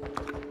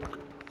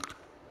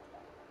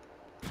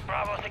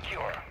 Bravo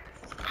secure.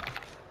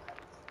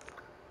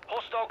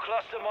 Hostile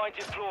cluster mine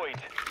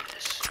deployed.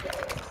 This.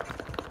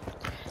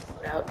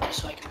 Put out just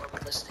so I can level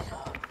this thing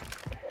up.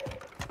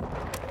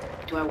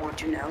 Do I want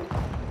to now?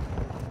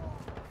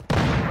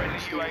 Friendly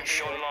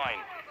UAV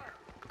online.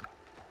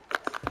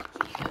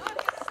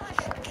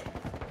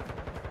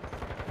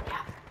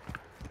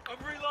 I'm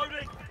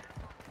reloading.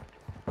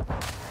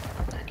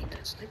 I need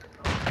that sniper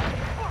bro.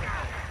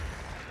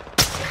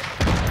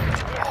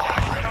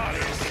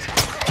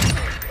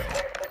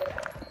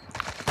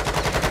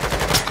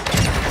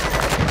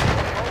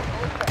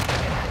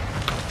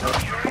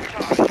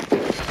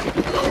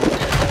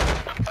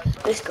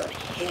 This gun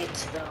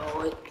hits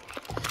though.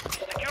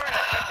 Securing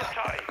objective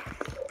Charlie.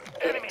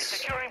 Enemy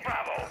securing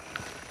Bravo.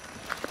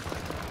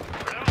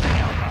 We're losing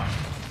Alpha.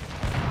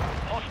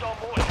 Hostile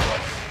more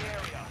strike in the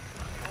area.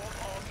 Hold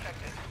all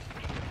objectives.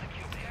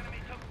 Secure. The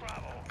enemy took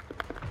Bravo.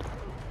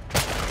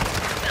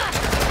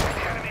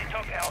 The enemy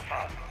took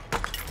Alpha.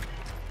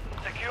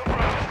 Secure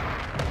Bravo.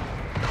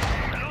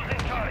 We're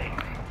losing Charlie.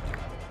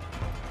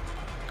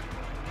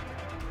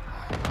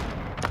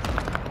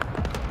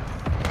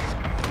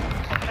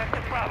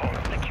 Objective Bravo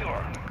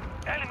secure.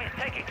 Enemies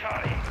taking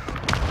Charlie.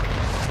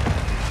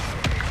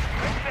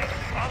 Quick fix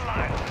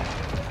online.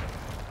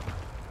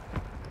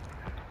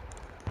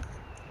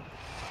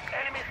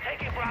 Enemies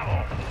taking Bravo.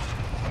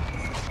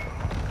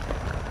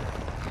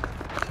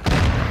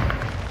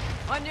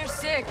 On your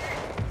sick!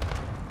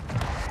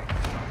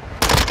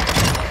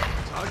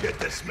 Target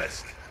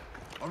dismissed.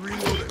 I'm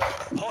reloading.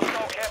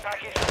 Hostile care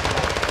package.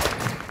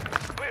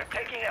 We're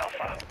taking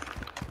Alpha.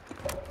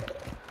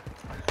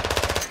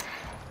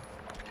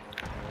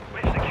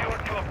 We've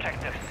secured 2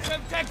 objectives.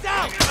 Semtex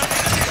out.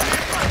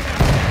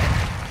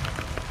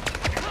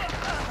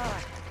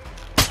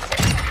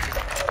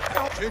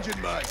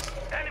 Changing mags.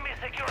 Enemy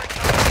securing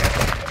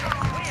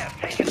Charlie. We have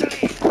taken the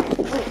lead.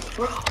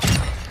 Bro.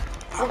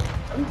 I'm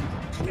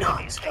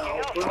nuts,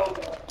 though, bro.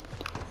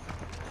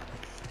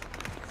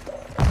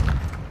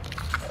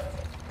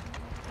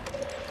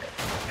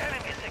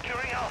 Enemy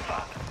securing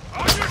Alpha.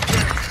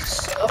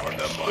 On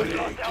the money.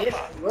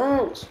 Different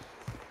rounds.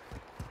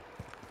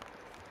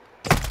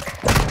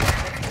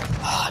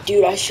 Oh,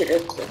 dude, I should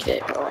have clicked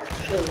it, bro. I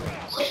should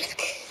have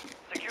clicked.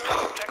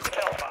 Securing objective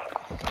Alpha.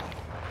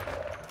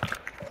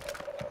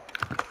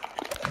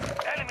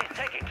 Enemies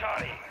taking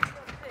Charlie.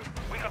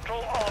 We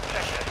control all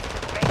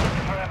objectives. Maintain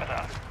the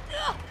perimeter.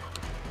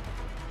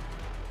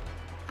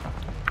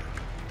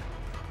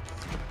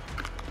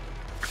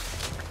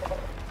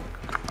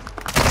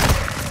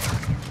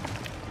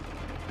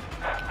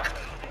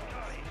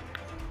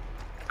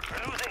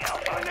 We're losing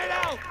Alpha. Bring it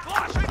out!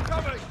 Flash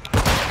incoming!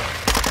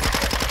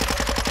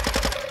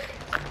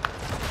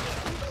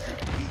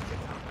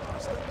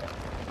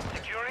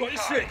 Securing Got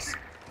Charlie. 6.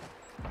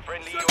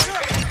 Friendly UAV on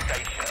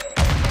station.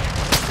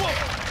 Whoa!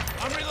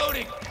 I'm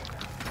reloading!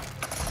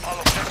 All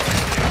objectives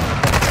clear.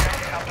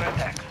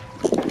 Counterattacks.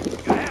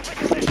 You have the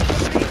position.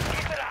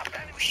 Keep it up.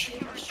 Enemy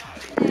securing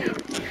Charlie.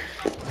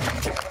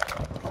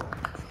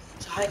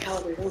 It's a high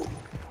caliber gun.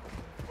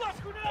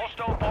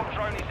 Hostile bomb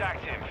drone is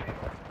active.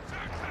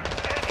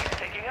 Enemies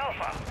taking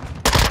Alpha.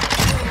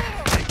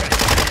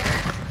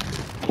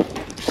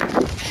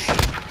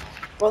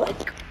 Well,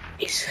 like,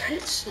 it's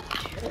so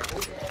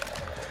terrible.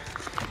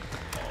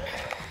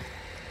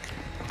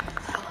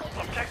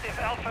 Objective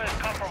Alpha is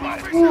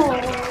compromised. Oh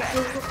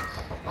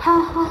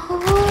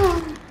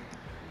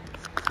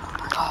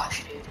my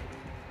gosh, dude.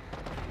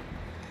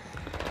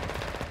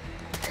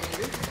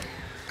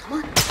 Come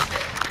on.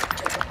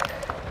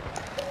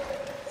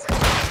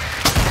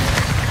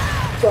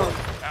 Bro,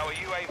 Our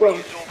UAV Bro.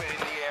 is orbiting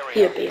the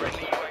He area. a beta Friendly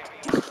player.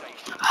 UAV on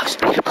station. I was a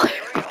beta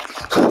player.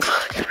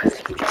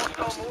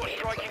 Hostile mortar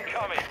strike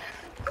incoming.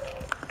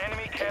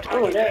 Enemy care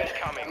Oh, package no.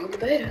 incoming. I'm the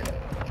beta.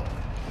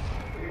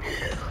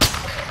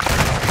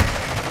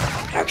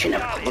 Actually,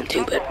 never called him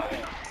too, but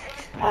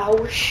I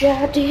wish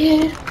I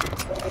did.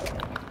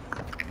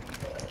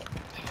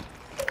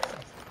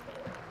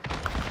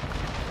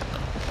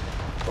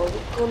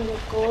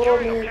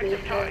 Securing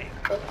objective Charlie.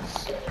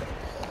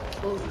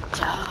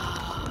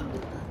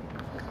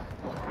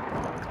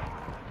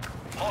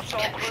 Hostile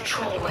Get cruise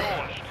control missile there.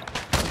 launched.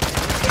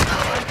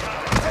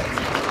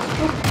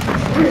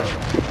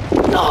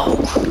 No.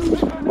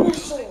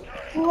 Missile,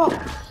 bro.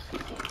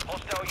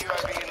 Hostile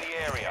UAV in the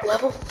area.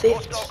 Level Hostile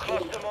 15.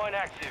 cluster mine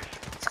active.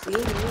 We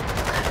need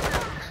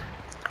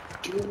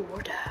do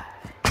or die.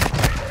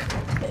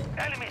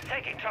 Enemies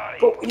taking Charlie.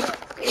 Bro, I'm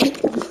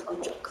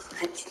joking.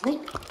 Actually,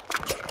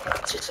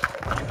 it's just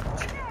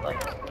like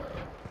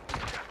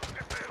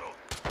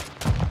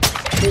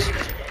it is what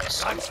it is.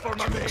 Thanks for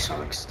my mate.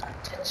 Some extent,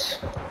 it's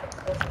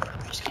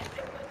just kidding.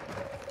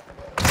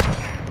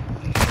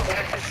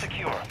 Objective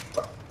secure.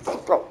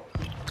 Bro,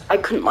 I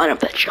couldn't line up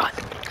that shot.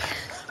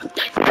 I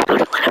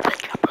couldn't line up that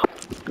shot, bro.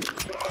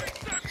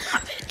 I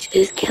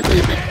just can't line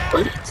up that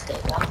bullet stay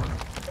down.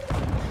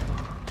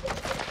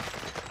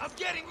 I'm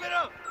getting lit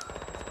up!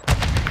 I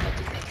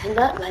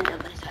cannot line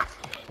up my attack.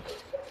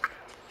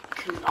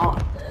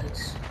 Cannot.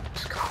 It's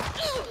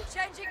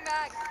Changing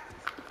mag.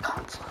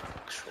 console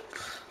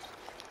shots.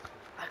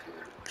 I can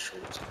learn more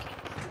shots. I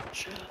can't learn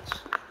shots.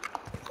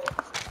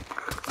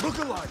 Look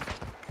alive.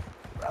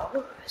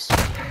 Bro,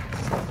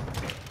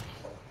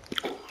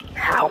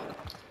 how?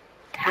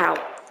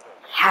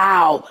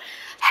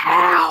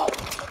 How?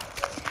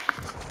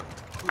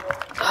 Oh my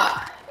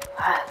god.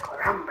 Ah,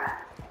 caramba.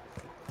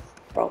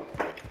 Bro,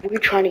 we're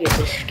trying to get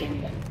this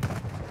skin then.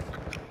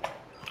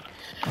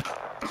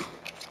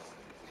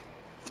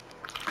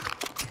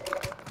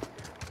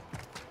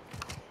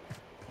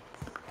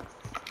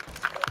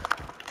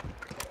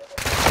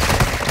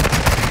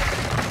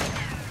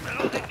 We're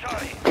losing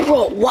Charlie.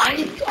 Bro, why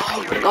did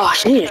oh my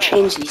gosh, I need to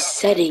change these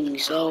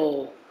settings,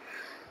 so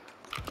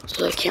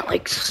I can't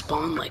like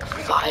spawn like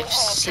 5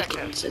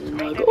 seconds and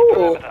then like,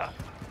 oh,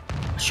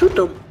 shoot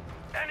them.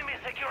 Enemy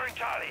securing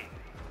Charlie.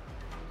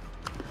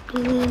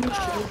 We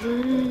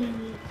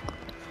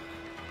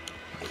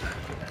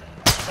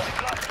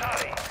lost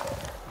Charlie.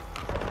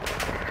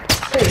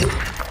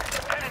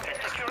 Enemy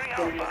securing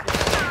Alpha.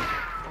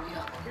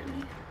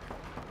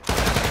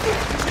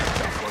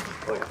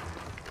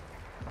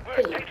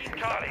 We're taking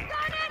Charlie.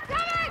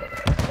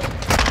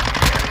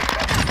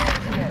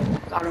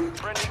 Got him.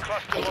 Friendly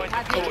cluster mine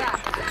deployed.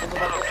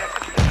 All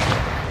objectives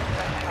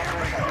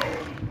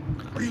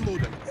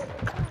Reloading.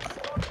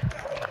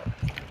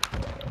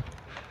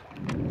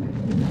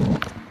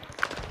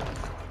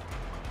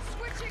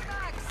 Switching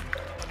mags.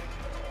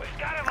 We've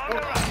got him on the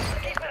run.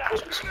 Keep it up.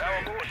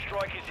 Our mortar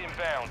strike is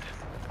inbound.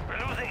 We're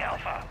losing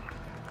Alpha.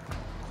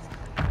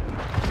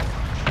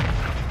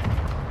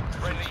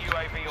 Friendly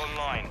UAV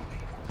online.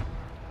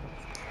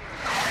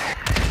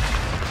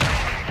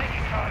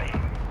 Taking Charlie.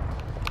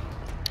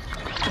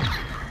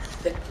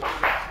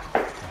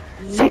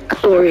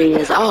 Victory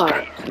is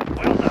ours.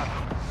 Well done.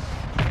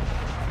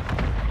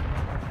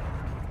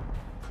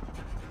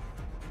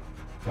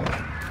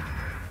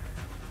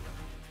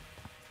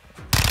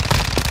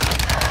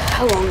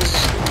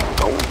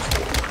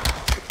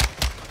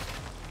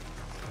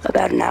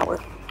 About an hour.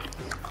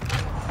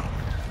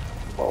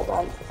 Well,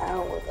 about an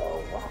hour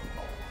though. Wow.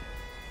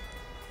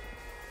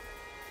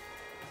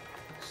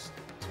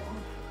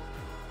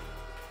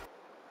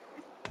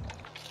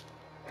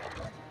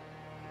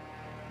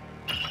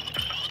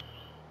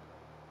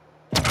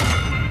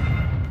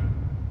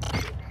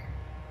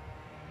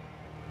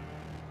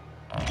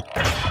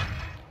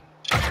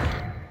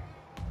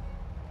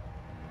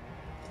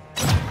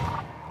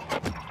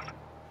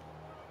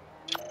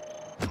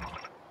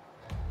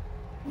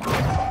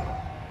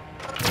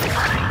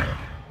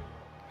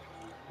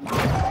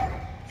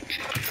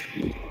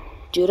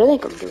 Dude, I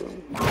think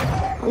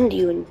I'm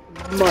doing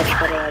much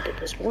better at it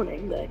this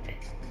morning, but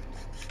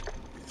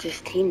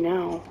 15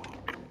 now.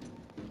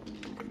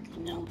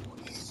 Now,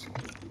 boys,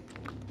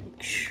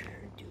 make sure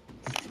to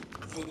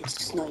this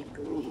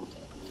sniper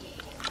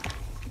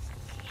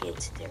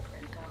hits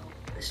different though.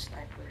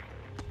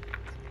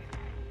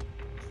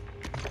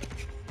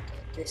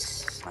 This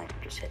sniper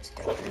just hits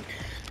different.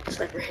 The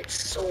sniper hits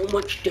so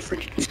much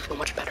different and so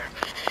much better.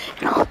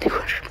 And I'll do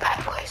it in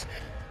bad ways.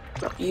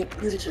 Bro, you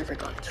deserve a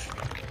gun.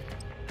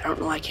 I don't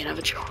know why I can't have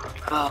a charm.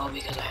 Oh,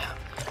 because I have.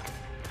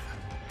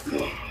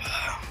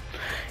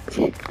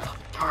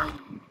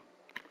 Charm.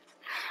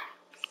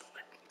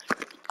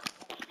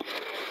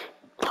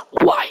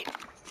 Why?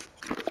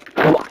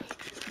 Why?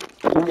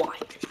 Why?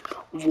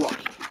 Why?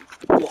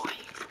 Why?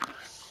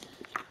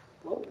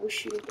 What was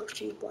she?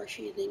 Why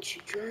she thinks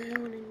she's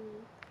drowning?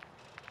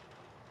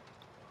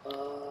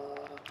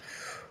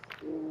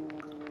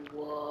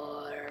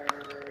 What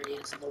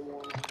is the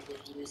one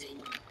that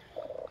using?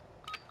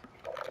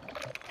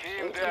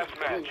 Team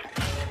deathmatch.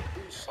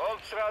 Hold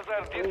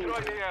Strasser,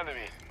 destroy the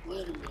enemy.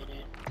 Wait a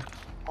minute.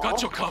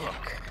 Got your cover.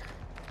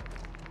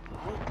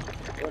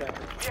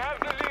 Whatever. We have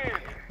the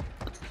lead.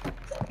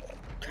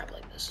 Crap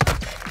like this.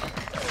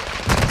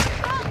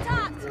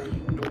 Contact!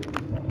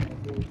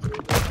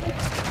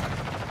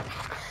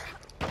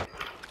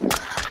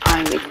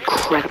 I'm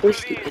incredibly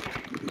stupid.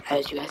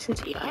 As you guys can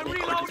see, I'm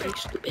incredibly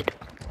stupid.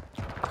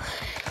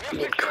 I'm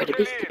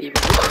incredibly stupid.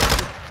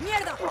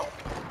 Mierda! Bro,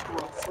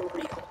 for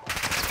real.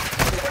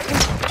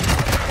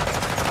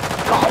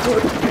 Oh,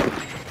 dude.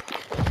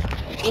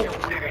 You know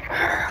where it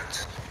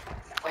hurts.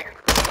 Where?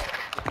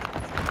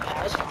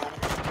 That's fine.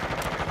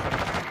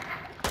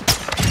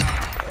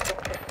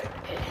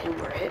 Hit him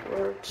where it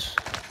hurts.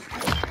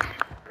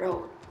 Bro,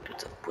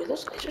 were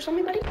those lasers on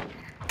me, buddy?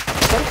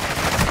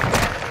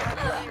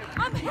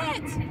 I'm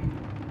hit!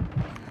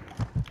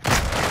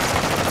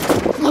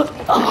 Look!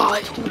 Oh,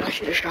 dude, I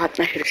should have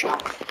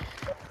shot.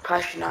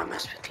 Probably should not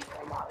mess with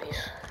people in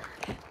lobbies.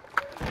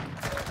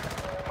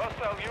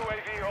 Hostile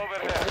UAV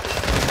overhead.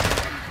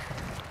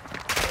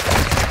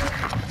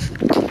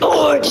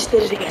 Oh, I just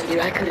did it again, dude.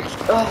 I could've.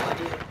 Oh,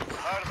 dude.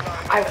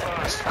 I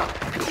was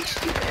being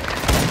stupid.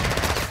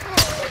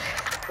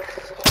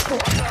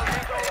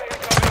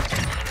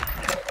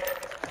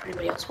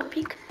 Anybody else want to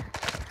peek?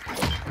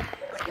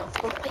 Anybody else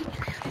want to peek?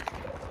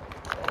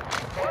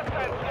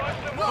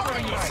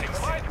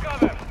 Fight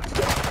cover.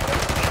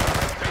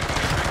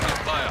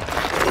 Fire.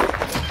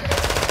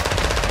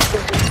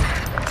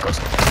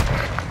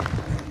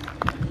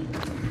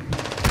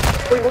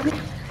 Wait, what?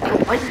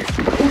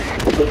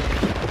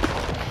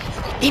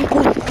 Ain't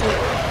going through.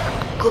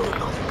 Good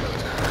enough.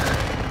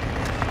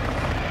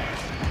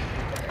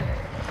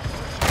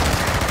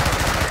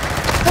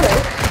 Hello.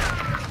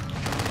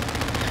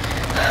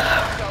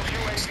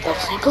 Stop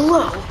saying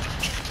hello.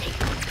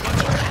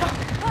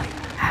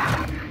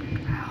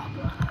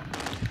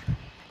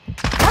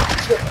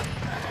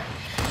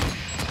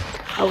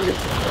 How was it?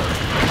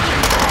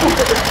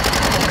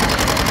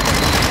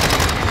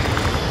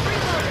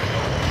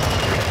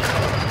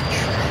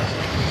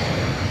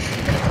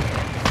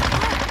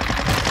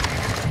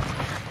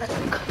 That's a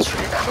good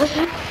straight.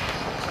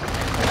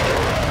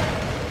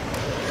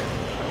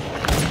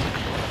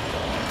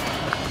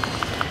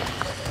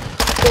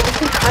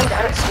 Timed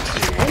out at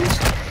 60 minutes.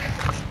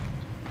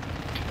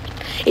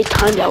 It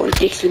timed out in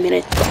 60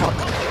 minutes.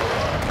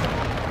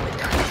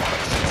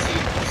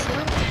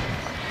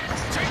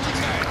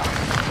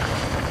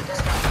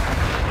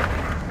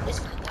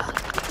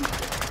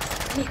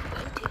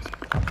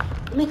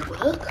 Make it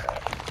work.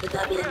 Would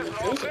that be in the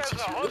news at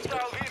 60 minutes?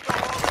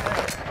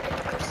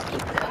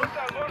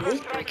 Hostile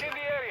strike in the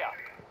area.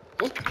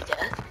 Let's do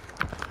that.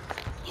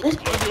 Yeah, let's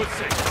do that.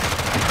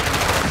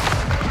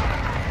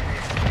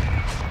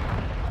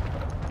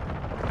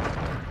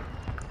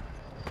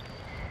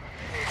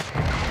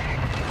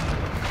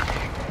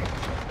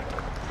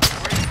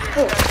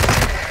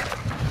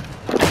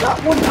 Not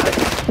one guy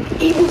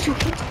able to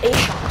hit a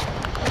shot.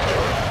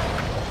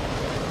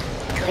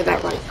 Try that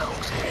right,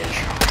 folks. A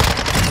shot.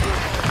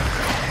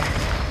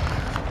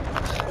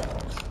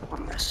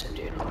 I'm messing,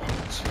 dude. I'm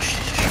hitting some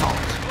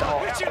shots.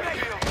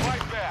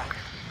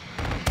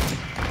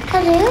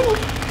 Hello?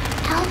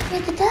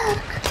 Alfred the duck.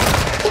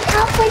 It's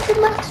Alfred the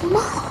duck's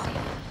mom.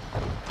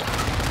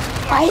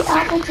 Right,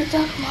 Alfred the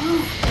duck mom.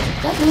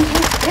 That means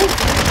he's big.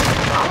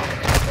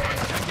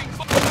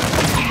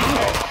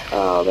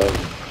 Oh, baby.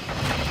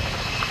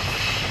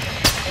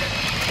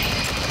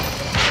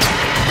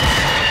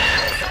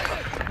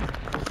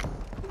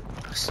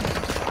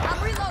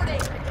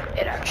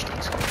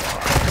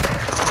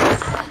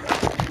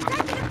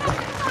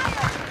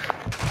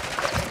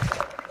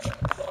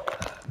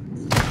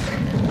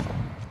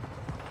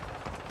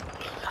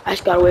 I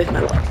just got away from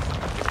my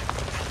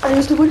life. I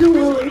just went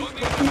away.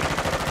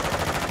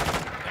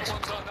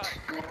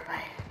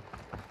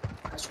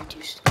 Let's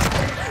reduce.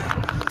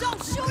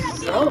 Don't shoot at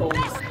the No. old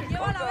best.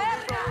 Lleva la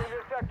verga.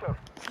 Sector.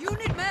 You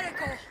need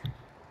medical.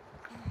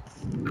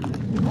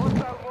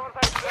 Hostile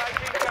mortar strike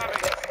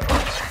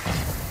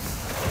incoming.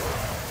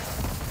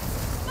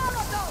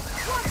 Molotov.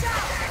 Watch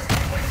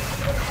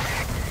out.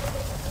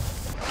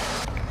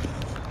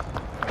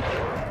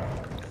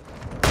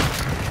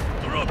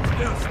 They're up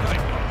there,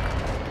 sniper.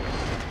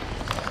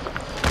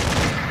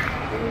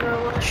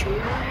 No,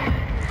 shit.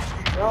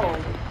 Bro.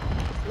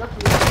 Look at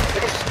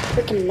this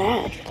freaking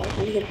match. I don't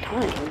really get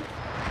time.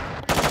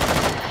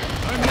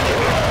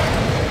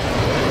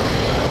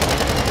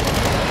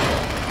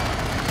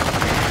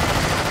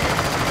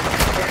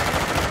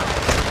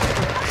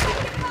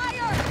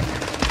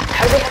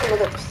 How do they have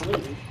another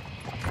plane?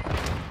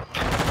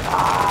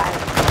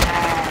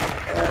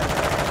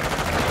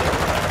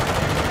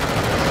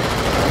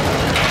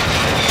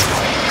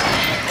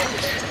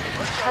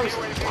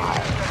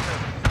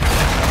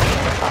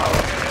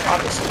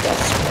 Obviously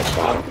that's much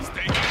wrong.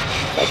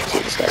 Like to see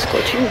this guy's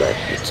glitching, but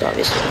it's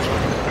obviously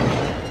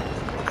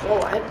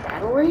whoa, I have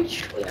battle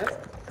rage? Wait, I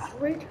have battle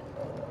rage?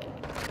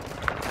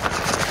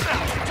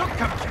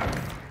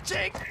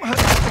 Jake,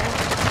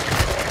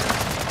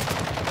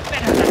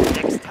 better luck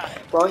next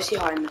time. Bro, I see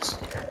how I miss it.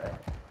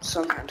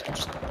 Sometimes I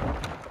just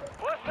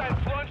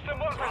Hostiles launched a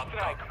mortar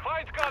strike.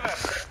 Find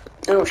cover.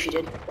 I know what she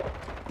did.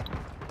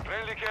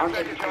 Friendly care I'm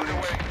package taking on the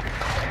cover. way.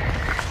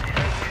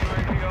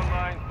 Friendly UAV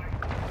online.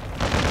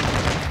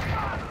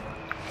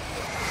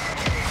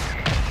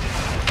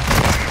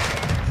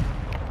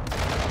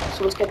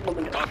 So let's get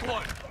moving. Got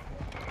one.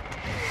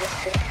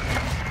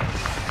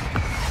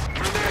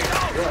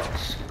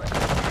 Yes.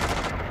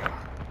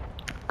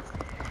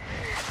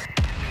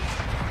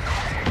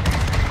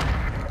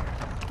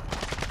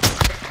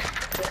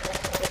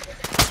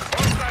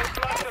 Hostile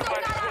cluster by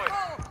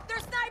deployed. Their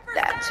snipers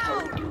That's down.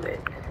 how we do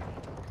it.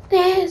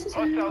 This is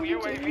how Hostile we do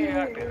UAV it.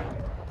 active.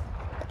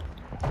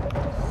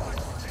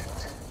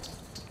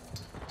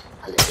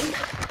 Hello?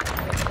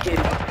 Dude,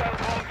 Hostile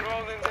bomb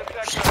drone in the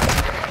sector.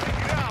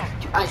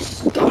 Ground. I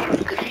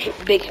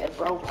stop. Big head,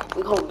 bro.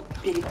 We call him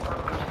big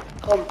bird.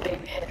 Call him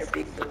big head or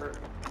big bird.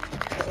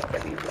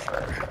 Whatever you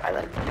prefer. I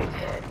like big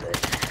head, but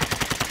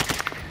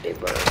big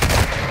bird.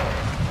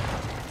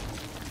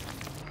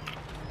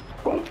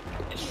 Boom.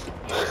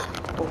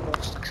 Boom.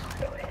 Sticks on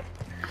my way.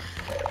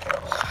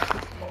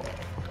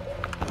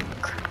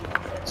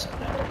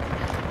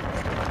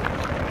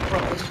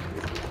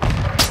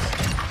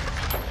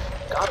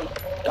 Got him.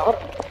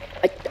 Got him.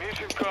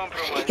 Mission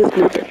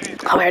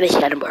compromised. Alright, I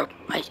shot him, bro.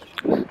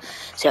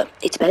 So,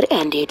 it's about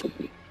ended,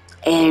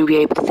 and we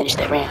were able to finish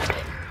that round.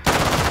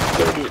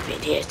 They were doing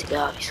fantastic,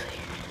 obviously.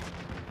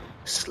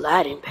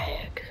 Sliding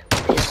pack.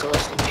 Pistol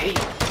SMG.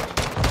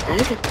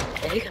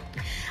 There you go.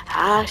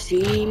 I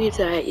see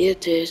that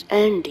it is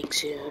ending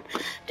soon.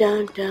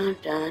 Dun dun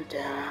dun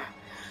dun.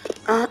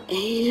 I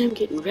am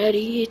getting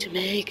ready to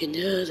make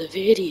another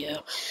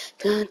video.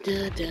 Dun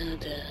dun dun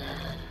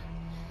dun.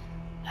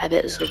 I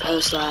bet this will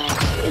post like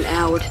an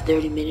hour to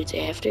 30 minutes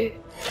after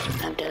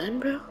I'm done,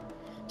 bro.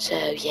 So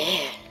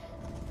yeah,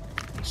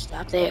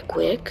 stop that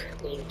quick.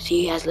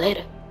 See you guys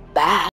later. Bye.